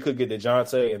hearing they could get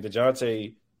DeJounte, and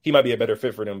DeJounte he might be a better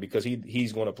fit for them because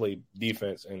he's going to play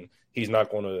defense and he's not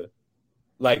going to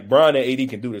like Bron and AD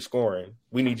can do the scoring.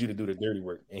 We need you to do the dirty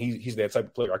work, and he's that type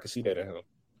of player. I can see that in him.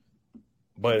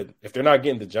 But if they're not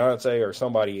getting DeJounte or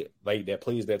somebody like that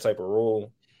plays that type of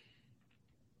role,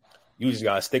 you just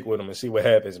gotta stick with him and see what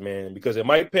happens, man. Because it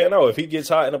might pan out if he gets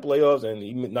hot in the playoffs and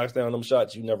he knocks down them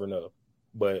shots. You never know.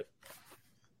 But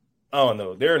I don't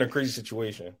know. They're in a crazy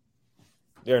situation.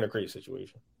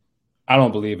 I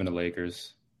don't believe in the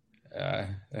Lakers. I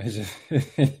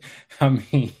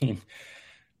mean,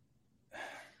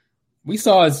 we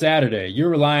saw it Saturday. You're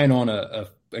relying on a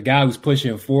guy who's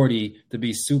pushing 40 to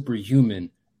be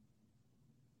superhuman,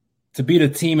 to beat a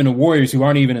team in the Warriors who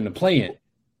aren't even in the play-in.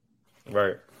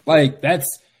 Right. Like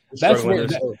that's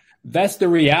the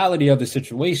reality of the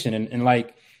situation. And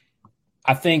like,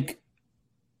 I think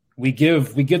we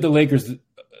give the Lakers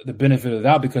the benefit of the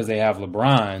doubt because they have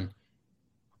LeBron.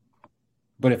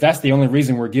 But if that's the only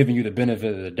reason we're giving you the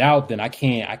benefit of the doubt, then I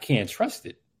can't trust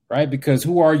it, right? Because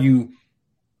who are you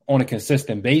on a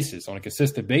consistent basis? On a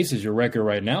consistent basis, your record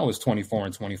right now is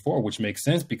 24-24, which makes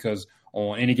sense because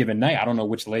on any given night, I don't know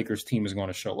which Lakers team is going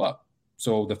to show up.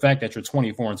 So the fact that you're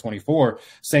 24-24,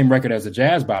 same record as the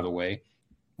Jazz, by the way,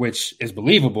 which is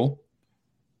believable.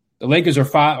 The Lakers are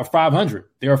 500.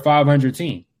 They're a 500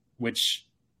 team, which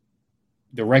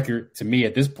the record to me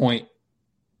at this point,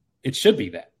 it should be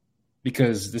that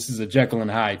because this is a Jekyll and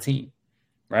Hyde team,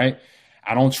 right?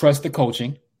 I don't trust the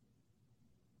coaching,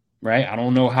 right? I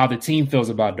don't know how the team feels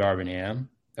about Darvin Ham.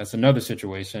 That's another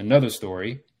situation, another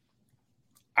story.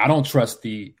 I don't trust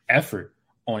the effort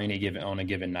on a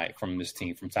given night from this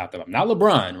team from top to bottom. Not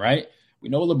LeBron, right? We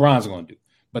know what LeBron's going to do,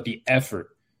 but the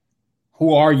effort.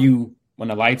 Who are you when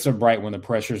the lights are bright, when the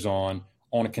pressure's on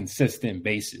a consistent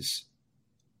basis?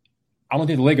 I don't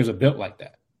think the Lakers are built like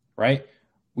that, right?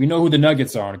 We know who the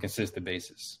Nuggets are on a consistent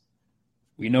basis.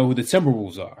 We know who the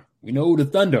Timberwolves are. We know who the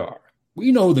Thunder are.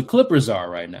 We know who the Clippers are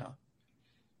right now.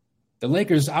 The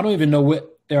Lakers, I don't even know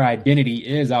what their identity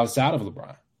is outside of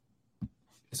LeBron.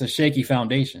 It's a shaky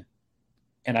foundation.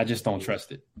 And I just don't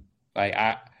trust it. Like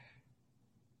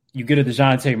you get a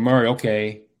DeJounte Murray,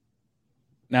 okay.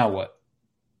 Now what?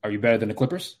 Are you better than the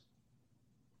Clippers?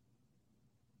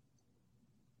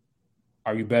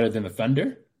 Are you better than the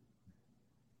Thunder?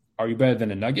 Are you better than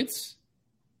the Nuggets?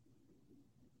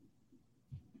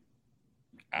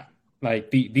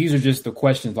 These are just the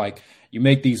questions. Like you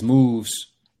make these moves.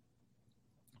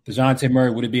 DeJounte Murray,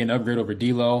 would it be an upgrade over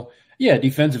D'Lo? Yeah,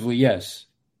 defensively, yes.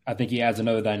 I think he adds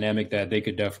another dynamic that they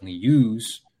could definitely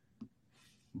use.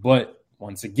 But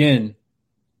once again,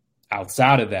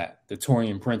 outside of that, the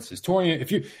Taurean Prince is Taurean.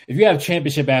 If you have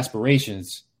championship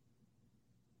aspirations,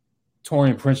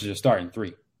 Taurean Prince is your starting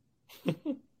three.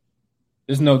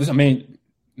 No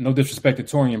disrespect to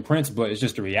Taurean Prince, but it's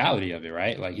just the reality of it,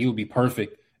 right? Like he would be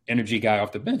perfect energy guy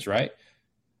off the bench, right?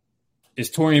 Is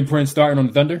Taurean Prince starting on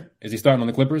the Thunder? Is he starting on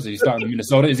the Clippers? Is he starting on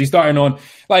Minnesota? Is he starting on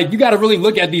you got to really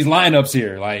look at these lineups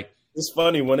here. Like it's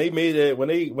funny when they made it when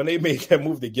they made that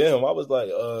move to get him, I was like,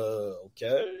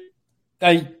 okay.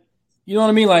 Like, you know what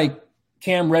I mean? Like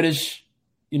Cam Reddish,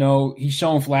 he's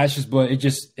showing flashes, but it's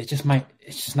just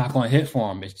not going to hit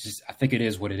for him. I think it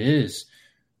is what it is.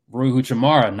 Rui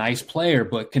Hachimura, nice player,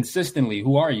 but consistently,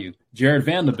 who are you? Jared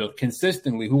Vanderbilt,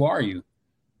 consistently, who are you?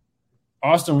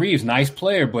 Austin Reeves, nice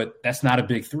player, but that's not a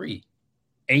big three.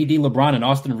 AD, LeBron, and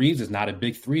Austin Reeves is not a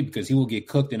big three because he will get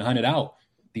cooked and hunted out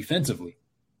defensively.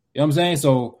 You know what I'm saying?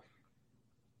 So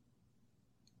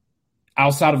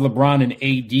outside of LeBron and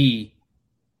AD,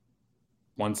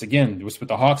 once again, with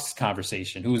the Hawks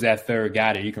conversation, who's that third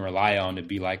guy that you can rely on to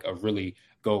be like a really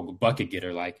go bucket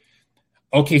getter? Like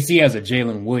OKC has a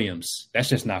Jalen Williams. That's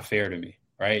just not fair to me,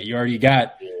 right? You already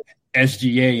got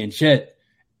SGA and Chet.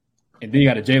 And then you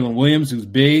got a Jalen Williams who's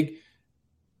big,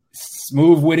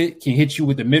 smooth with it, can hit you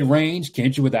with the mid-range, can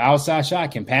hit you with the outside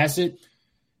shot, can pass it.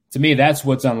 To me, that's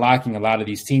what's unlocking a lot of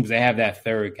these teams. They have that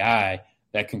third guy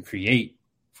that can create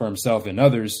for himself and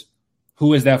others.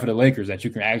 Who is that for the Lakers that you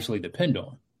can actually depend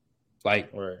on?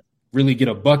 Like, really get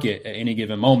a bucket at any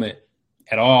given moment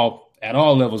at all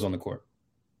levels on the court.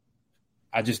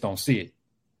 I just don't see it.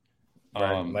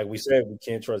 Right. Like we said, we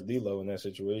can't trust D'Lo in that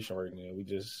situation right now.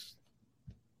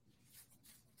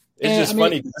 It's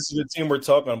funny because this is the team we're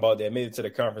talking about that made it to the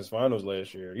conference finals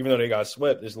last year. Even though they got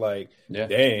swept, it's like,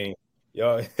 dang,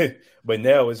 y'all. But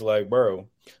now it's like, bro.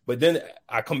 But then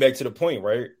I come back to the point,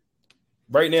 right?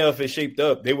 Right now, if it shaped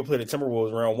up, they would play the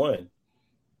Timberwolves round one.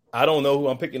 I don't know who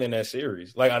I'm picking in that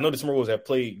series. Like, I know the Timberwolves have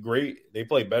played great. They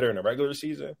played better in the regular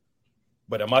season.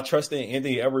 But am I trusting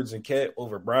Anthony Edwards and Cat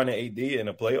over Brown and AD in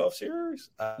a playoff series?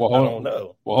 I don't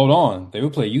know. Well, hold on. They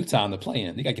would play Utah in the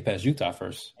play-in. They got to get past Utah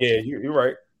first. Yeah, you're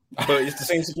right. But it's the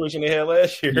same situation they had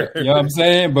last year. You know what I'm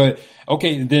saying? But,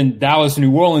 okay, then Dallas and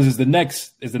New Orleans is the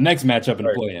next matchup in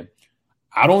the play-in.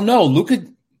 I don't know.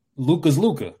 Luka's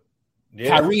Luka.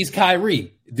 Yeah. Kyrie's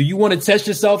Kyrie. Do you want to test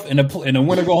yourself in a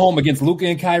winner go home against Luka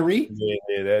and Kyrie?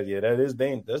 That is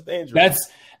dangerous. That's dangerous.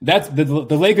 That's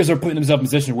the Lakers are putting themselves in a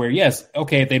position where, yes,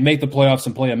 okay, if they make the playoffs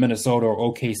and play at Minnesota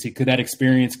or OKC,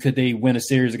 could they win a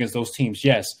series against those teams?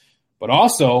 Yes. But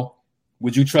also,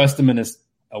 would you trust them in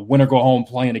a winner go home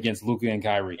playing against Luka and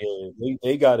Kyrie? Yeah,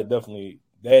 they got to definitely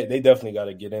got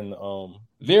to get in.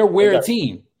 They're a weird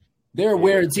team. They're a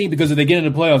weird team because if they get into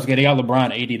the playoffs, okay, they got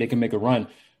LeBron, AD, they can make a run.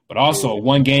 But also,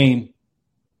 one game,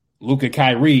 Luka,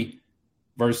 Kyrie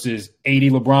versus AD,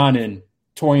 LeBron, and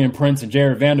Taurean Prince and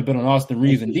Jared Vanderbilt and Austin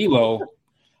Reeves and D'Lo.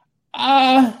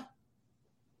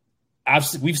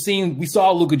 We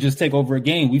saw Luka just take over a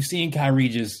game. We've seen Kyrie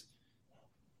just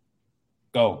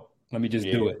go. Let me just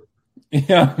do it. You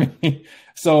know what I mean?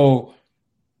 So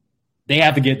they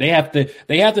have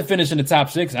to finish in the top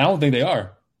 6. I don't think they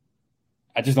are.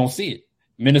 I just don't see it.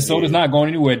 Minnesota's not going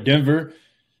anywhere. Denver,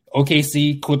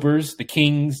 OKC, Clippers, the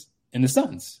Kings, and the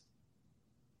Suns.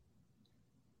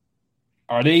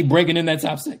 Are they breaking in that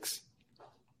top 6?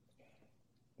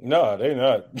 No, they're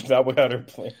not. Not without they're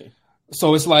playing.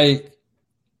 So it's like,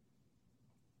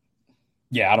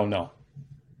 I don't know.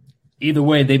 Either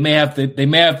way, they may have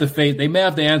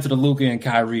to answer to Luka and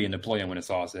Kyrie in the play-in when it's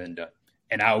all said and done.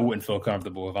 And I wouldn't feel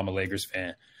comfortable if I'm a Lakers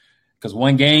fan. Because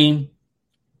one game,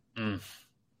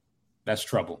 that's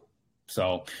trouble.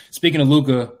 So speaking of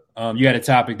Luka, you had a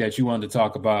topic that you wanted to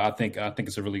talk about. I think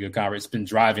it's a really good conversation. It's been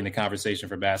driving the conversation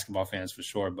for basketball fans for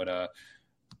sure. But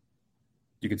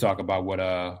you can talk about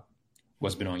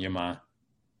what's been on your mind.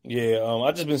 Yeah,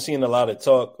 I've just been seeing a lot of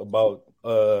talk about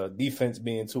defense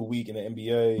being too weak in the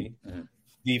NBA,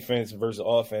 defense versus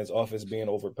offense being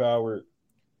overpowered,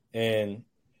 and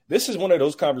this is one of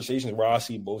those conversations where I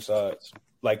see both sides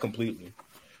like completely.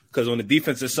 Because on the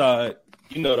defensive side,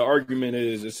 the argument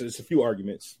is it's a few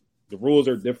arguments. The rules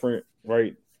are different,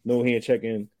 right? No hand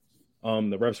checking.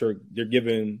 The refs they're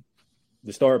giving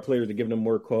the star players, they're giving them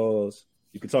more calls.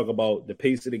 You can talk about the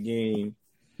pace of the game.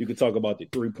 You can talk about the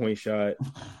 3-point shot.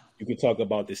 You can talk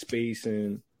about the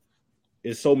spacing.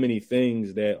 There's so many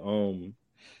things that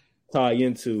tie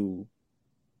into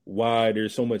why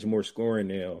there's so much more scoring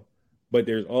now. But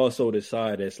there's also the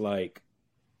side that's like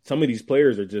some of these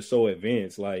players are just so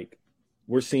advanced. Like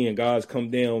we're seeing guys come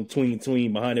down, tween,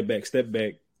 behind the back, step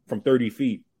back from 30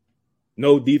 feet.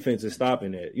 No defense is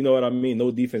stopping that. You know what I mean? No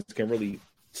defense can really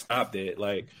stop that.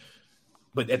 Like,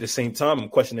 but at the same time, I'm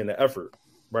questioning the effort,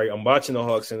 right? I'm watching the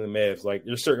Hawks and the Mavs. Like,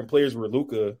 there's certain players where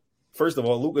Luka, first of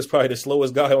all, Luka's probably the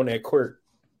slowest guy on that court.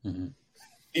 Mm-hmm.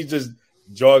 He's just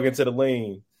jogging to the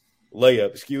lane. Layup,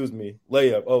 excuse me.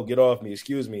 Layup, oh, get off me,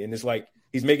 excuse me. And it's like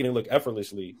he's making it look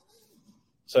effortlessly.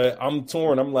 So I'm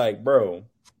torn. I'm like, bro,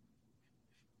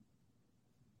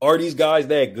 are these guys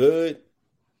that good?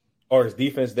 Or is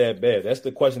defense that bad? That's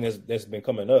the question that's been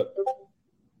coming up.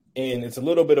 And it's a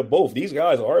little bit of both. These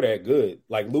guys are that good.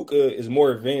 Like, Luka is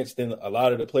more advanced than a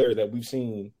lot of the players that we've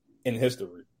seen in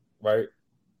history, right?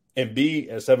 And B,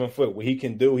 at 7 foot, what he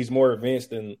can do, he's more advanced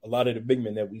than a lot of the big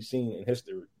men that we've seen in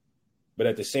history. But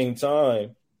at the same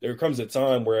time, there comes a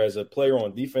time where as a player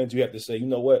on defense, you have to say, you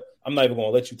know what? I'm not even going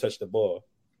to let you touch the ball.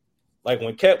 Like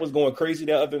when Cat was going crazy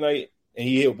that other night and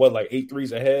he hit, like 8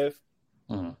 threes a half?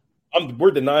 Mm-hmm.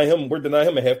 We're denying him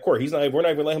a half court. We're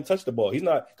not even letting him touch the ball. He's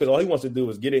not, because all he wants to do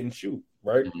is get it and shoot,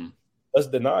 right? Mm-hmm. Let's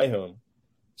deny him.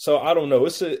 So I don't know.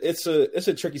 It's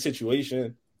a tricky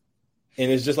situation. And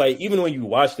it's just like, even when you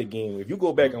watch the game, if you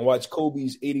go back and watch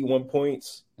Kobe's 81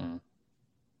 points,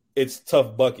 it's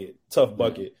tough bucket.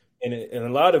 And a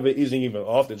lot of it isn't even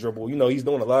off the dribble. He's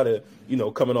doing a lot of,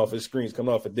 coming off his screens,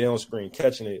 coming off a down screen,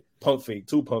 catching it, pump fake,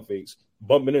 2 pump fakes,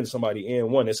 bumping into somebody and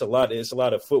one. It's a lot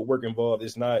of footwork involved.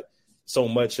 It's not so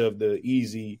much of the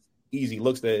easy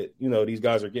looks that, these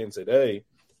guys are getting today.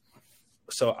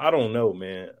 So I don't know,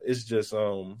 man. It's just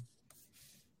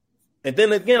and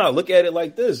then again, I look at it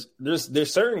like this.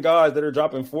 There's certain guys that are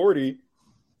dropping 40.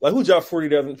 Like, who dropped 40?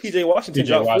 PJ Washington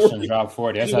dropped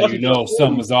 40. That's how you know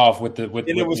something was off with it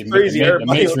was crazy. The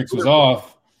matrix was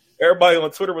off. Everybody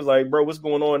on Twitter was like, bro, what's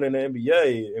going on in the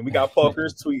NBA? And we got Paul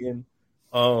Pierce tweeting,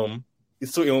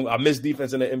 he's tweeting, I miss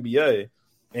defense in the NBA.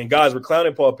 And guys were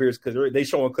clowning Paul Pierce because they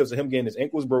showing clips of him getting his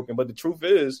ankles broken. But the truth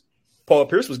is, Paul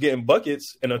Pierce was getting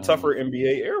buckets in a tougher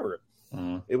NBA era.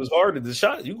 It was hard to the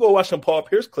shot. You go watch some Paul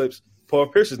Pierce clips. Paul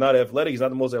Pierce is not athletic. He's not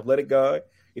the most athletic guy.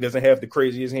 He doesn't have the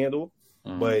craziest handle,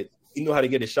 but he knew how to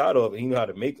get a shot off and he knew how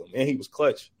to make them. And he was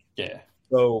clutch. Yeah.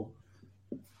 So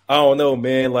I don't know,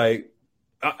 man. Like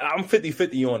I'm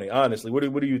 50-50 on it, honestly. What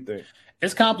do you think?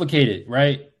 It's complicated,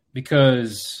 right?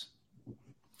 Because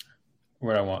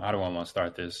I don't want to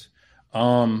start this.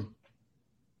 The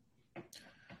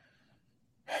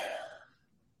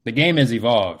game has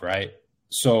evolved, right?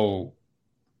 So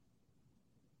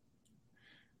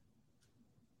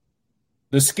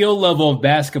the skill level of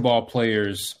basketball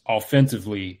players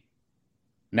offensively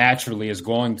naturally is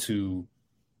going to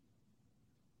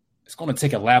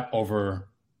take a lap over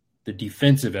the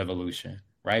defensive evolution,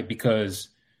 right? Because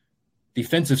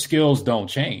defensive skills don't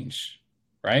change,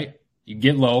 right? You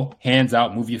get low, hands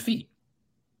out, move your feet.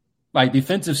 Like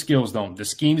defensive skills don't. The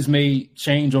schemes may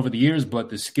change over the years, but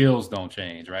the skills don't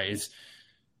change, right?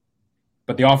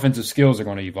 But the offensive skills are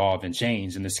going to evolve and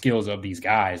change, and the skills of these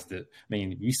guys.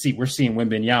 We're seeing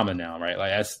Wembanyama now, right?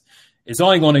 Like it's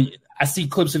only going to. I see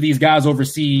clips of these guys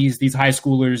overseas, these high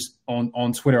schoolers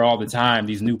on Twitter all the time.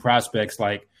 These new prospects,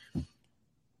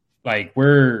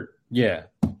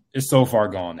 it's so far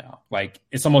gone now. Like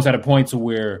it's almost at a point to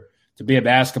where to be a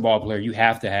basketball player, you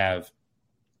have to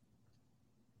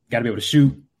got to be able to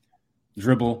shoot,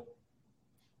 dribble,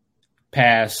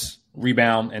 pass,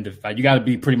 rebound, and you got to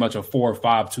be pretty much a 4 or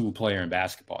 5 player in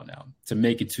basketball now to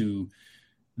make it to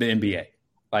the NBA.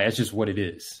 Like that's just what it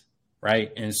is,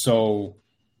 right? And so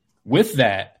with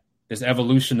that, this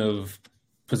evolution of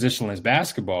positionless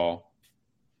basketball,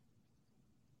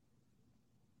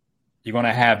 you're going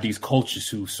to have these coaches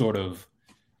who sort of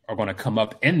are going to come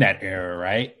up in that era,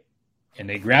 right? And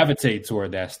they gravitate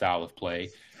toward that style of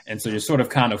play. And so you're sort of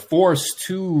kind of forced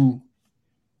to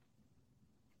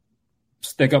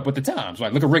stick up with the times.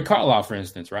 Like look at Rick Carlisle, for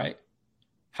instance, right?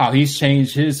 How he's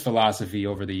changed his philosophy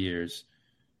over the years.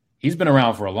 He's been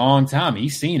around for a long time.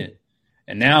 He's seen it.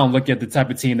 And now look at the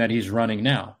type of team that he's running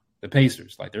now, the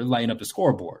Pacers. Like they're lighting up the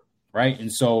scoreboard, right?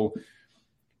 And so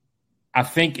I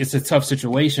think it's a tough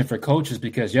situation for coaches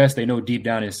because, yes, they know deep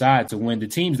down inside to win. The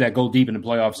teams that go deep in the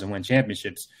playoffs and win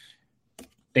championships,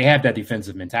 they have that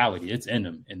defensive mentality. It's in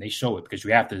them, and they show it because you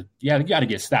got to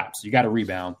get stops. You got to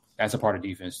rebound. That's a part of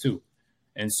defense too.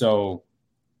 And so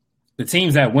the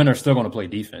teams that win are still going to play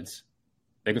defense.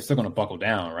 They're still going to buckle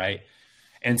down, right?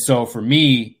 And so for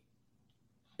me,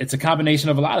 it's a combination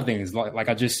of a lot of things. Like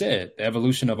I just said, the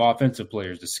evolution of offensive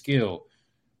players, the skill,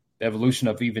 the evolution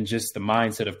of even just the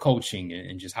mindset of coaching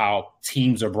and just how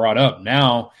teams are brought up.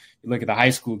 Now you look at the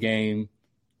high school game,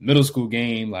 middle school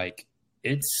game, like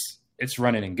it's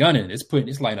running and gunning. It's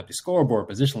lighting up the scoreboard,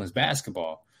 positionless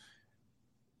basketball.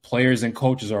 Players and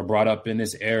coaches are brought up in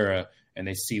this era and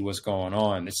they see what's going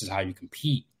on. This is how you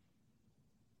compete.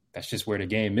 That's just where the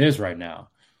game is right now.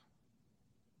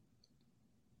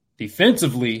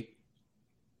 Defensively,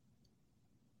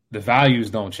 the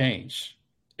values don't change.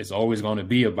 It's always going to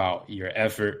be about your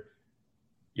effort,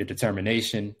 your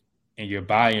determination, and your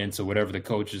buy-in to whatever the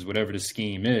coaches, whatever the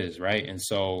scheme is, right? And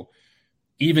so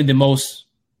even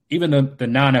the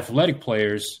non-athletic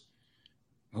players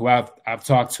who I've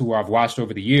talked to or I've watched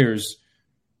over the years,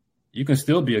 you can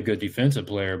still be a good defensive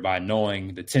player by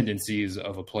knowing the tendencies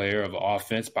of a player, of an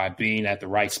offense, by being at the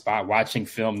right spot, watching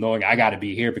film, knowing I got to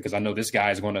be here because I know this guy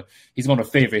he's going to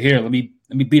favor here. Let me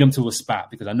beat him to a spot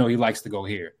because I know he likes to go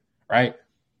here, right?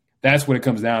 That's what it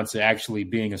comes down to, actually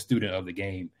being a student of the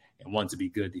game and want to be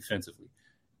good defensively.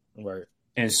 Right.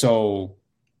 And so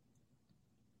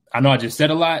I know I just said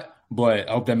a lot, but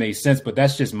I hope that made sense. But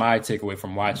that's just my takeaway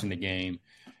from watching the game,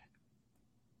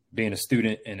 being a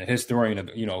student and a historian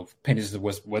of, painting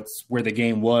what's where the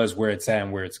game was, where it's at,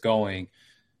 and where it's going.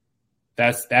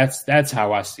 That's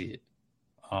how I see it.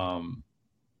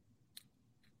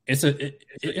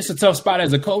 It's a tough spot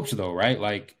as a coach, though, right?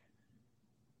 Like,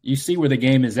 you see where the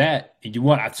game is at, and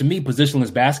to me,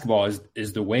 positionless basketball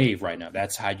is the wave right now.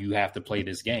 That's how you have to play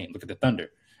this game. Look at the Thunder,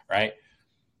 right?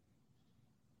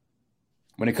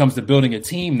 When it comes to building a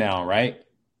team now, right?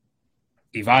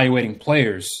 Evaluating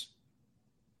players.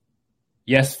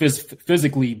 Yes,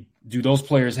 physically, do those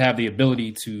players have the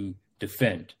ability to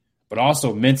defend? But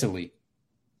also mentally,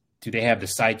 do they have the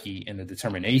psyche and the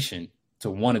determination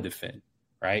to want to defend,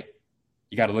 right?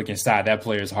 You got to look inside that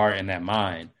player's heart and that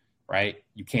mind, right?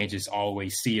 You can't just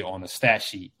always see it on a stat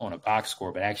sheet, on a box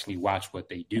score, but actually watch what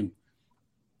they do.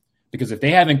 Because if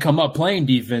they haven't come up playing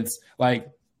defense,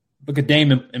 like look at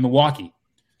Dame in Milwaukee.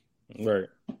 Right.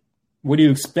 What do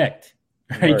you expect?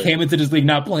 Right. He came into this league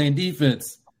not playing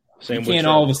defense. Same you can't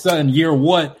all of a sudden, year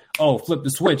what? Flip the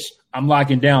switch. I'm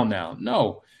locking down now.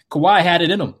 No. Kawhi had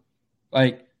it in him.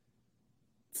 Like,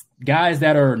 guys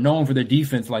that are known for their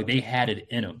defense, like they had it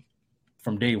in them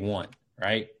from day one,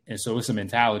 right? And so it's a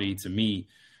mentality to me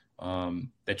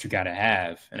that you got to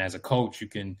have. And as a coach, you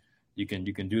can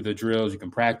do the drills, you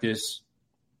can practice,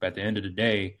 but at the end of the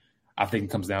day, I think it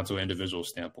comes down to an individual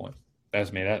standpoint.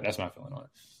 That's me. That's my feeling on it.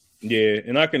 Yeah,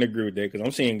 and I can agree with that because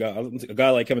I'm seeing a guy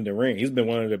like Kevin Durant. He's been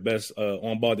one of the best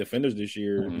on-ball defenders this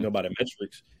year, by the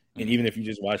metrics. And even if you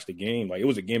just watch the game, like it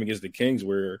was a game against the Kings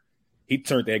where he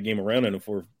turned that game around in the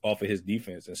fourth off of his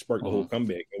defense and sparked the whole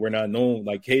comeback. And we're not known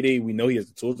like KD. We know he has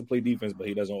the tools to play defense, but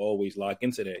he doesn't always lock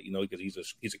into that, because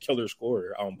he's a killer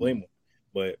scorer. I don't blame him,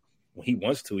 but when he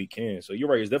wants to, he can. So you're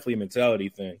right. It's definitely a mentality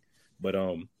thing. But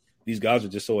these guys are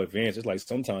just so advanced. It's like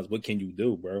sometimes what can you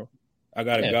do, bro? I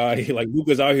got a guy like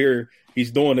Luka's out here.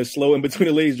 He's doing a slow in between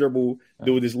the legs dribble,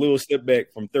 doing this little step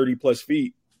back from 30 plus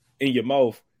feet in your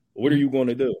mouth. What are you going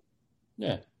to do?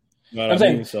 Yeah. You know what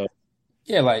I mean? So,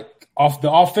 yeah, like the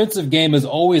offensive game is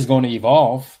always going to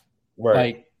evolve.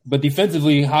 Right. But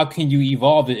defensively, how can you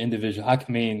evolve it individually?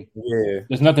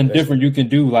 There's nothing different you can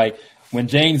do. Like when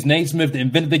James Naismith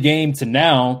invented the game to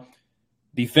now,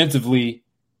 defensively,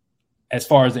 as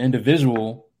far as the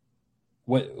individual,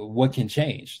 what can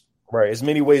change? Right. It's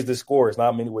many ways to score. It's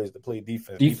not many ways to play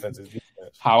defense. Defense is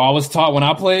defense. How I was taught when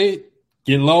I played,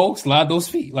 get low, slide those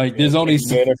feet. Like there's only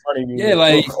man in front of you. Yeah,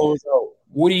 like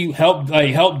what do you help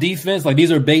defense? Like these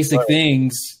are basic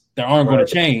things that aren't going to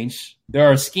change.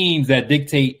 There are schemes that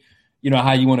dictate,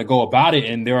 how you want to go about it,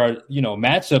 and there are,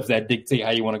 matchups that dictate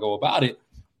how you want to go about it.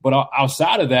 But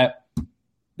outside of that,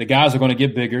 the guys are going to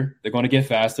get bigger. They're going to get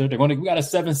faster. We got a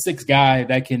 7'6" guy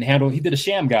that can handle. He did a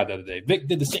sham guy the other day. Vic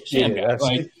did the sham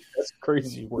guy. That's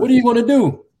crazy. What are you going to do?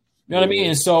 You know what I mean?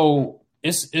 And so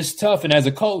it's tough. And as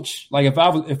a coach, like if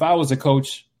I was a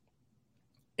coach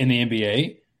in the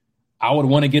NBA, I would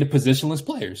want to get a positionless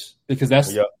players because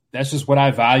that's just what I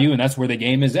value, and that's where the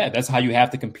game is at. That's how you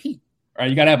have to compete. Right?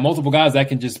 You got to have multiple guys that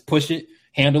can just push it,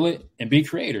 handle it, and be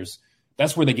creators.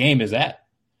 That's where the game is at.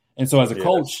 And so as a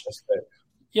coach,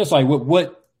 it's like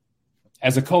what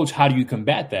as a coach, how do you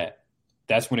combat that?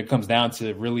 That's when it comes down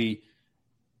to really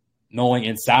knowing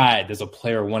inside does a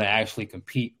player want to actually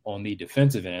compete on the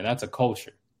defensive end. And that's a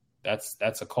culture.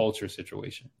 That's a culture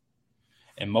situation.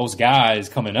 And most guys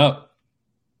coming up,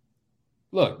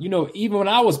 look, even when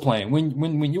I was playing,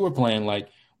 when you were playing, like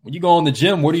when you go in the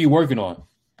gym, what are you working on?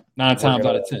 9 times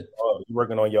out of 10. You're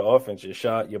working on your offense, your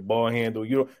shot, your ball handle.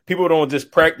 People don't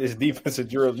just practice defensive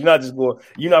drills. You're not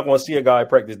going to see a guy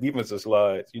practice defensive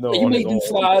slides. You may do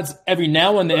slides every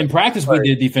now and then. In practice, we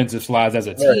did defensive slides as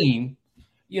a team.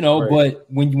 But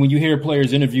when you hear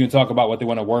players interview and talk about what they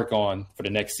want to work on for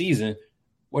the next season,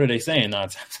 what are they saying? 9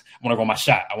 times? I want to go on my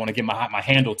shot. I want to get my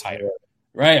handle tighter.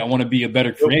 Right? I want to be a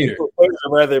better creator.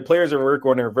 Players are work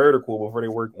on their vertical before they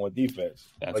work on defense.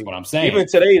 That's what I'm saying. Even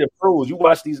today, the pros, you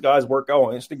watch these guys work out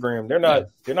on Instagram. They're not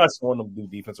showing them do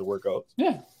defensive workouts.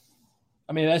 Yeah.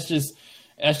 I mean, that's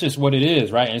just what it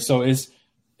is, right? And so it's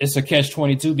a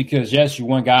catch-22 because yes, you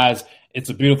want guys. It's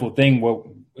a beautiful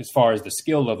thing as far as the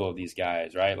skill level of these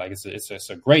guys, right? Like it's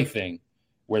a great thing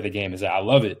where the game is at. I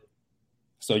love it.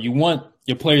 So you want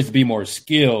your players to be more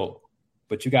skilled,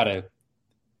 but you got to.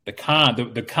 The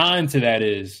con to that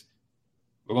is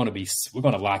we're going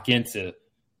to lock into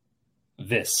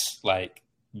this, like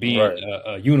being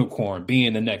a unicorn,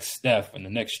 being the next Steph and the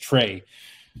next Trey.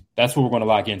 That's what we're going to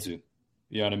lock into.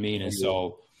 You know what I mean? And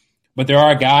so, but there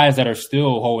are guys that are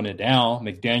still holding it down.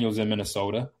 McDaniels in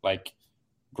Minnesota, like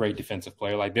great defensive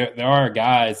player. Like there are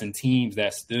guys and teams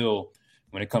that still,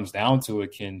 when it comes down to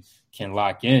it, can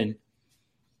lock in.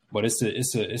 But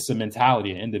it's a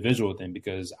mentality, an individual thing,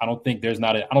 because I don't think there's an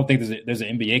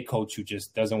NBA coach who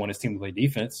just doesn't want his team to play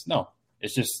defense. No,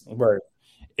 it's just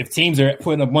if teams are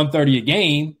putting up 130 a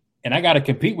game and I got to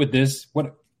compete with this,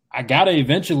 I got to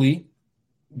eventually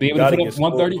be able to put up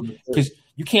 130 because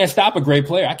you can't stop a great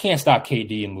player. I can't stop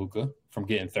KD and Luka from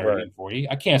getting 30 and 40.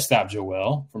 I can't stop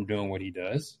Joel from doing what he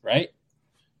does, right?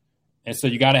 And so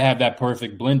you got to have that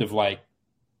perfect blend of like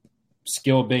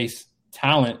skill-based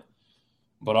talent,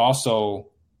 but also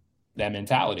that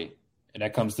mentality. And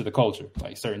that comes to the culture.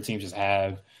 Like certain teams just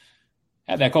have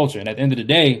that culture. And at the end of the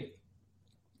day,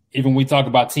 even when we talk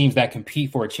about teams that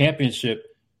compete for a championship,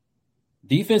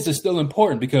 defense is still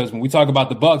important because when we talk about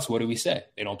the Bucks, what do we say?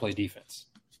 They don't play defense.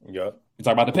 Yep. We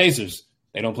talk about the Pacers.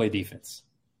 They don't play defense.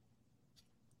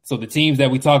 So the teams that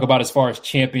we talk about as far as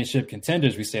championship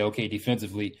contenders, we say, okay,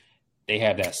 defensively, they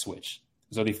have that switch.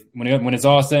 So when it's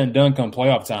all said and done come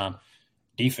playoff time,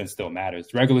 defense still matters.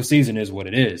 Regular season is what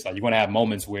it is. Like you're going to have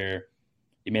moments where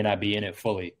you may not be in it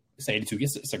fully. It's 82.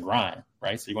 It's a grind,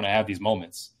 right? So you're going to have these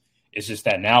moments. It's just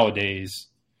that nowadays,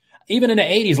 even in the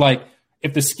 80s, like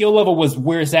if the skill level was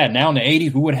where it's at now in the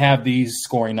 80s, we would have these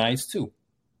scoring nights too.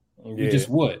 Yeah. We just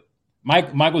would.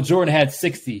 Michael Jordan had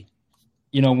 60,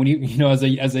 when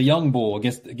as a young bull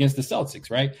against the Celtics,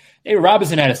 right? David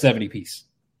Robinson had a 70 piece,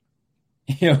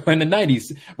 in the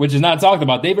 90s, which is not talked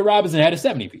about. David Robinson had a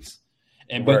 70 piece.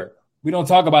 But we don't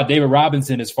talk about David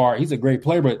Robinson he's a great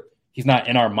player, but he's not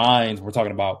in our minds. We're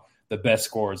talking about the best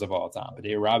scorers of all time. But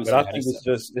David Robinson. But I think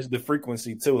it's the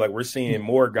frequency too. Like we're seeing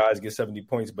more guys get 70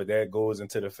 points, but that goes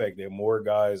into the fact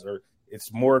that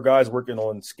it's more guys working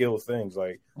on skill things.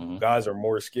 Like guys are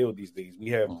more skilled these days. We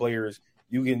have players.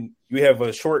 You have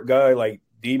a short guy like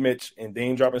D Mitch and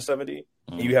Dame dropping 70,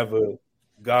 and you have a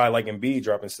guy like Embiid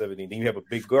dropping 70. Then you have a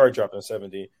big guard dropping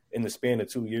 70 in the span of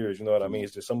 2 years. You know what I mean?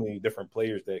 It's just so many different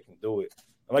players that can do it.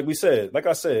 And like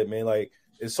I said, man, like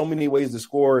there's so many ways to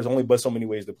score. There's only but so many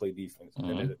ways to play defense.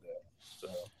 So.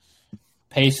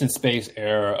 Pace and space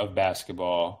era of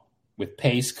basketball. With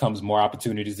pace comes more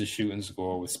opportunities to shoot and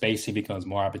score. With spacing becomes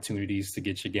more opportunities to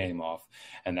get your game off.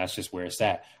 And that's just where it's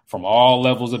at. From all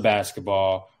levels of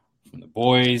basketball, from the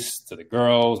boys to the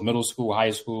girls, middle school,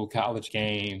 high school, college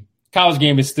game. College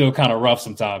game is still kind of rough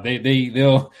sometimes.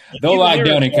 They'll lock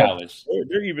down in college.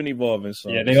 They're even evolving.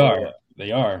 Yeah, they are.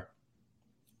 They are.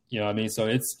 You know what I mean?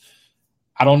 So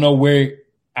I don't know where,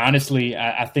 honestly,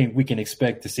 I think we can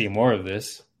expect to see more of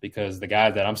this because the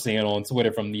guys that I'm seeing on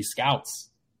Twitter from these scouts,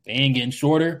 they ain't getting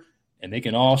shorter and they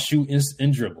can all shoot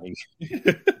and dribble.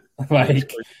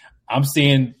 Like I'm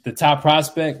seeing the top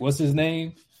prospect. What's his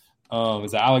name?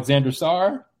 Is it Alexander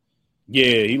Sarr?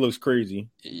 Yeah, he looks crazy.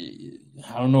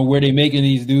 I don't know where they making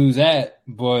these dudes at,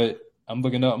 but I'm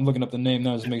looking up the name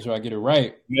now just to make sure I get it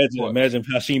right. Imagine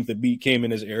Hasheem Thabeet came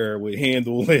in his era with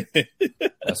handle.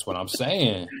 That's what I'm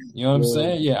saying. You know what I'm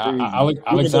saying? Yeah,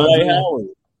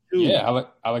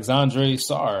 Alexandre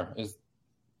Sarr is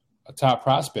a top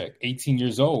prospect, 18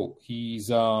 years old. He's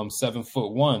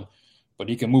 7'1", but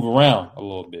he can move around a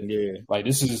little bit. Yeah, like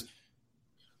this is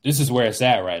where it's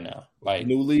at right now. Like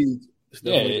new league.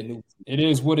 It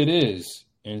is what it is.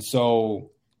 And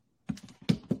so,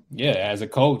 yeah, as a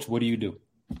coach, what do you do?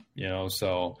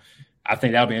 So I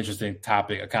think that'll be an interesting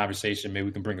topic, a conversation. Maybe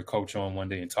we can bring a coach on one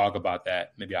day and talk about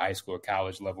that, maybe a high school or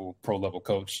college level, pro level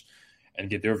coach and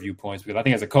get their viewpoints. Because I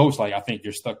think as a coach, like I think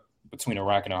you're stuck between a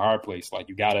rock and a hard place. Like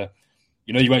you gotta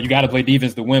play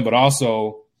defense to win, but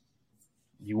also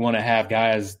you want to have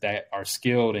guys that are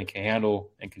skilled and can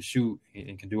handle and can shoot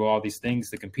and can do all these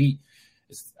things to compete.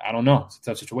 I don't know. It's a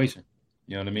tough situation.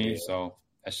 You know what I mean? Yeah. So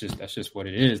that's just what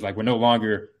it is. Like we're no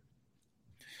longer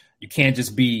 – you can't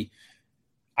just be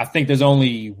 – I think there's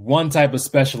only one type of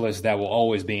specialist that will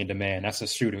always be in demand. That's a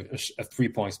shooter, a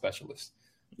three-point specialist.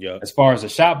 Yeah. As far as a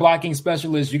shot blocking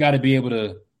specialist, you got to be able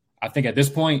to – I think at this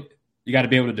point, you got to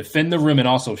be able to defend the rim and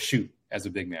also shoot as a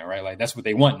big man, right? Like that's what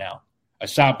they want now. A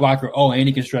shot blocker, and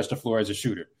he can stretch the floor as a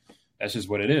shooter. That's just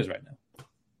what it is right now.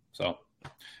 So –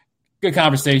 good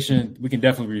conversation. We can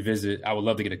definitely revisit. I would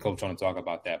love to get a coach on and talk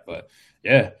about that. But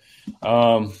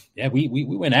we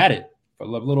went at it for a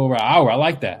little over an hour. I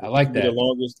like that. The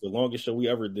longest show we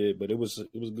ever did, but it was a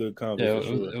good convo. Yeah,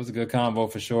 it was a good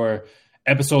convo for sure.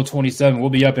 Episode 27 will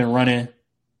be up and running.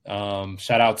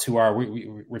 Shout out to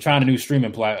we're trying a new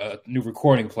streaming new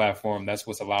recording platform. That's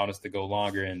what's allowing us to go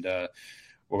longer, and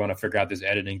we're going to figure out this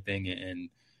editing thing and.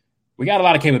 We got a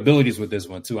lot of capabilities with this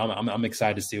one, too. I'm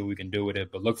excited to see what we can do with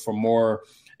it. But look for more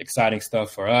exciting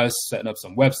stuff for us, setting up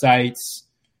some websites.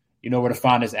 You know where to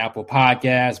find us, Apple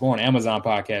Podcasts. We're on Amazon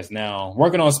Podcasts now.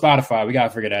 Working on Spotify. We got to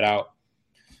figure that out.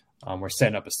 We're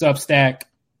setting up a Substack.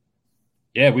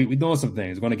 Yeah, we doing some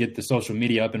things. We're going to get the social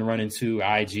media up and running, too.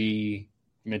 IG, you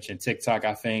mentioned TikTok,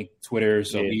 I think, Twitter.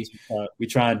 So we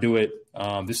try and do it.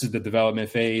 This is the development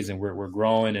phase, and we're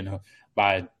growing. And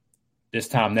by this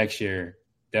time next year,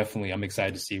 definitely, I'm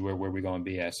excited to see where we're going to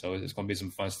be at. So it's going to be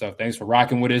some fun stuff. Thanks for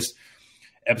rocking with us.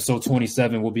 Episode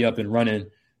 27 will be up and running,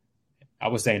 I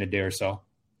would say, in a day or so.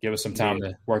 Give us some time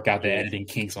to work out the editing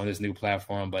kinks on this new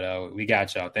platform. But we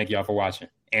got y'all. Thank y'all for watching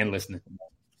and listening.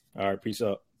 All right. Peace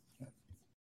out.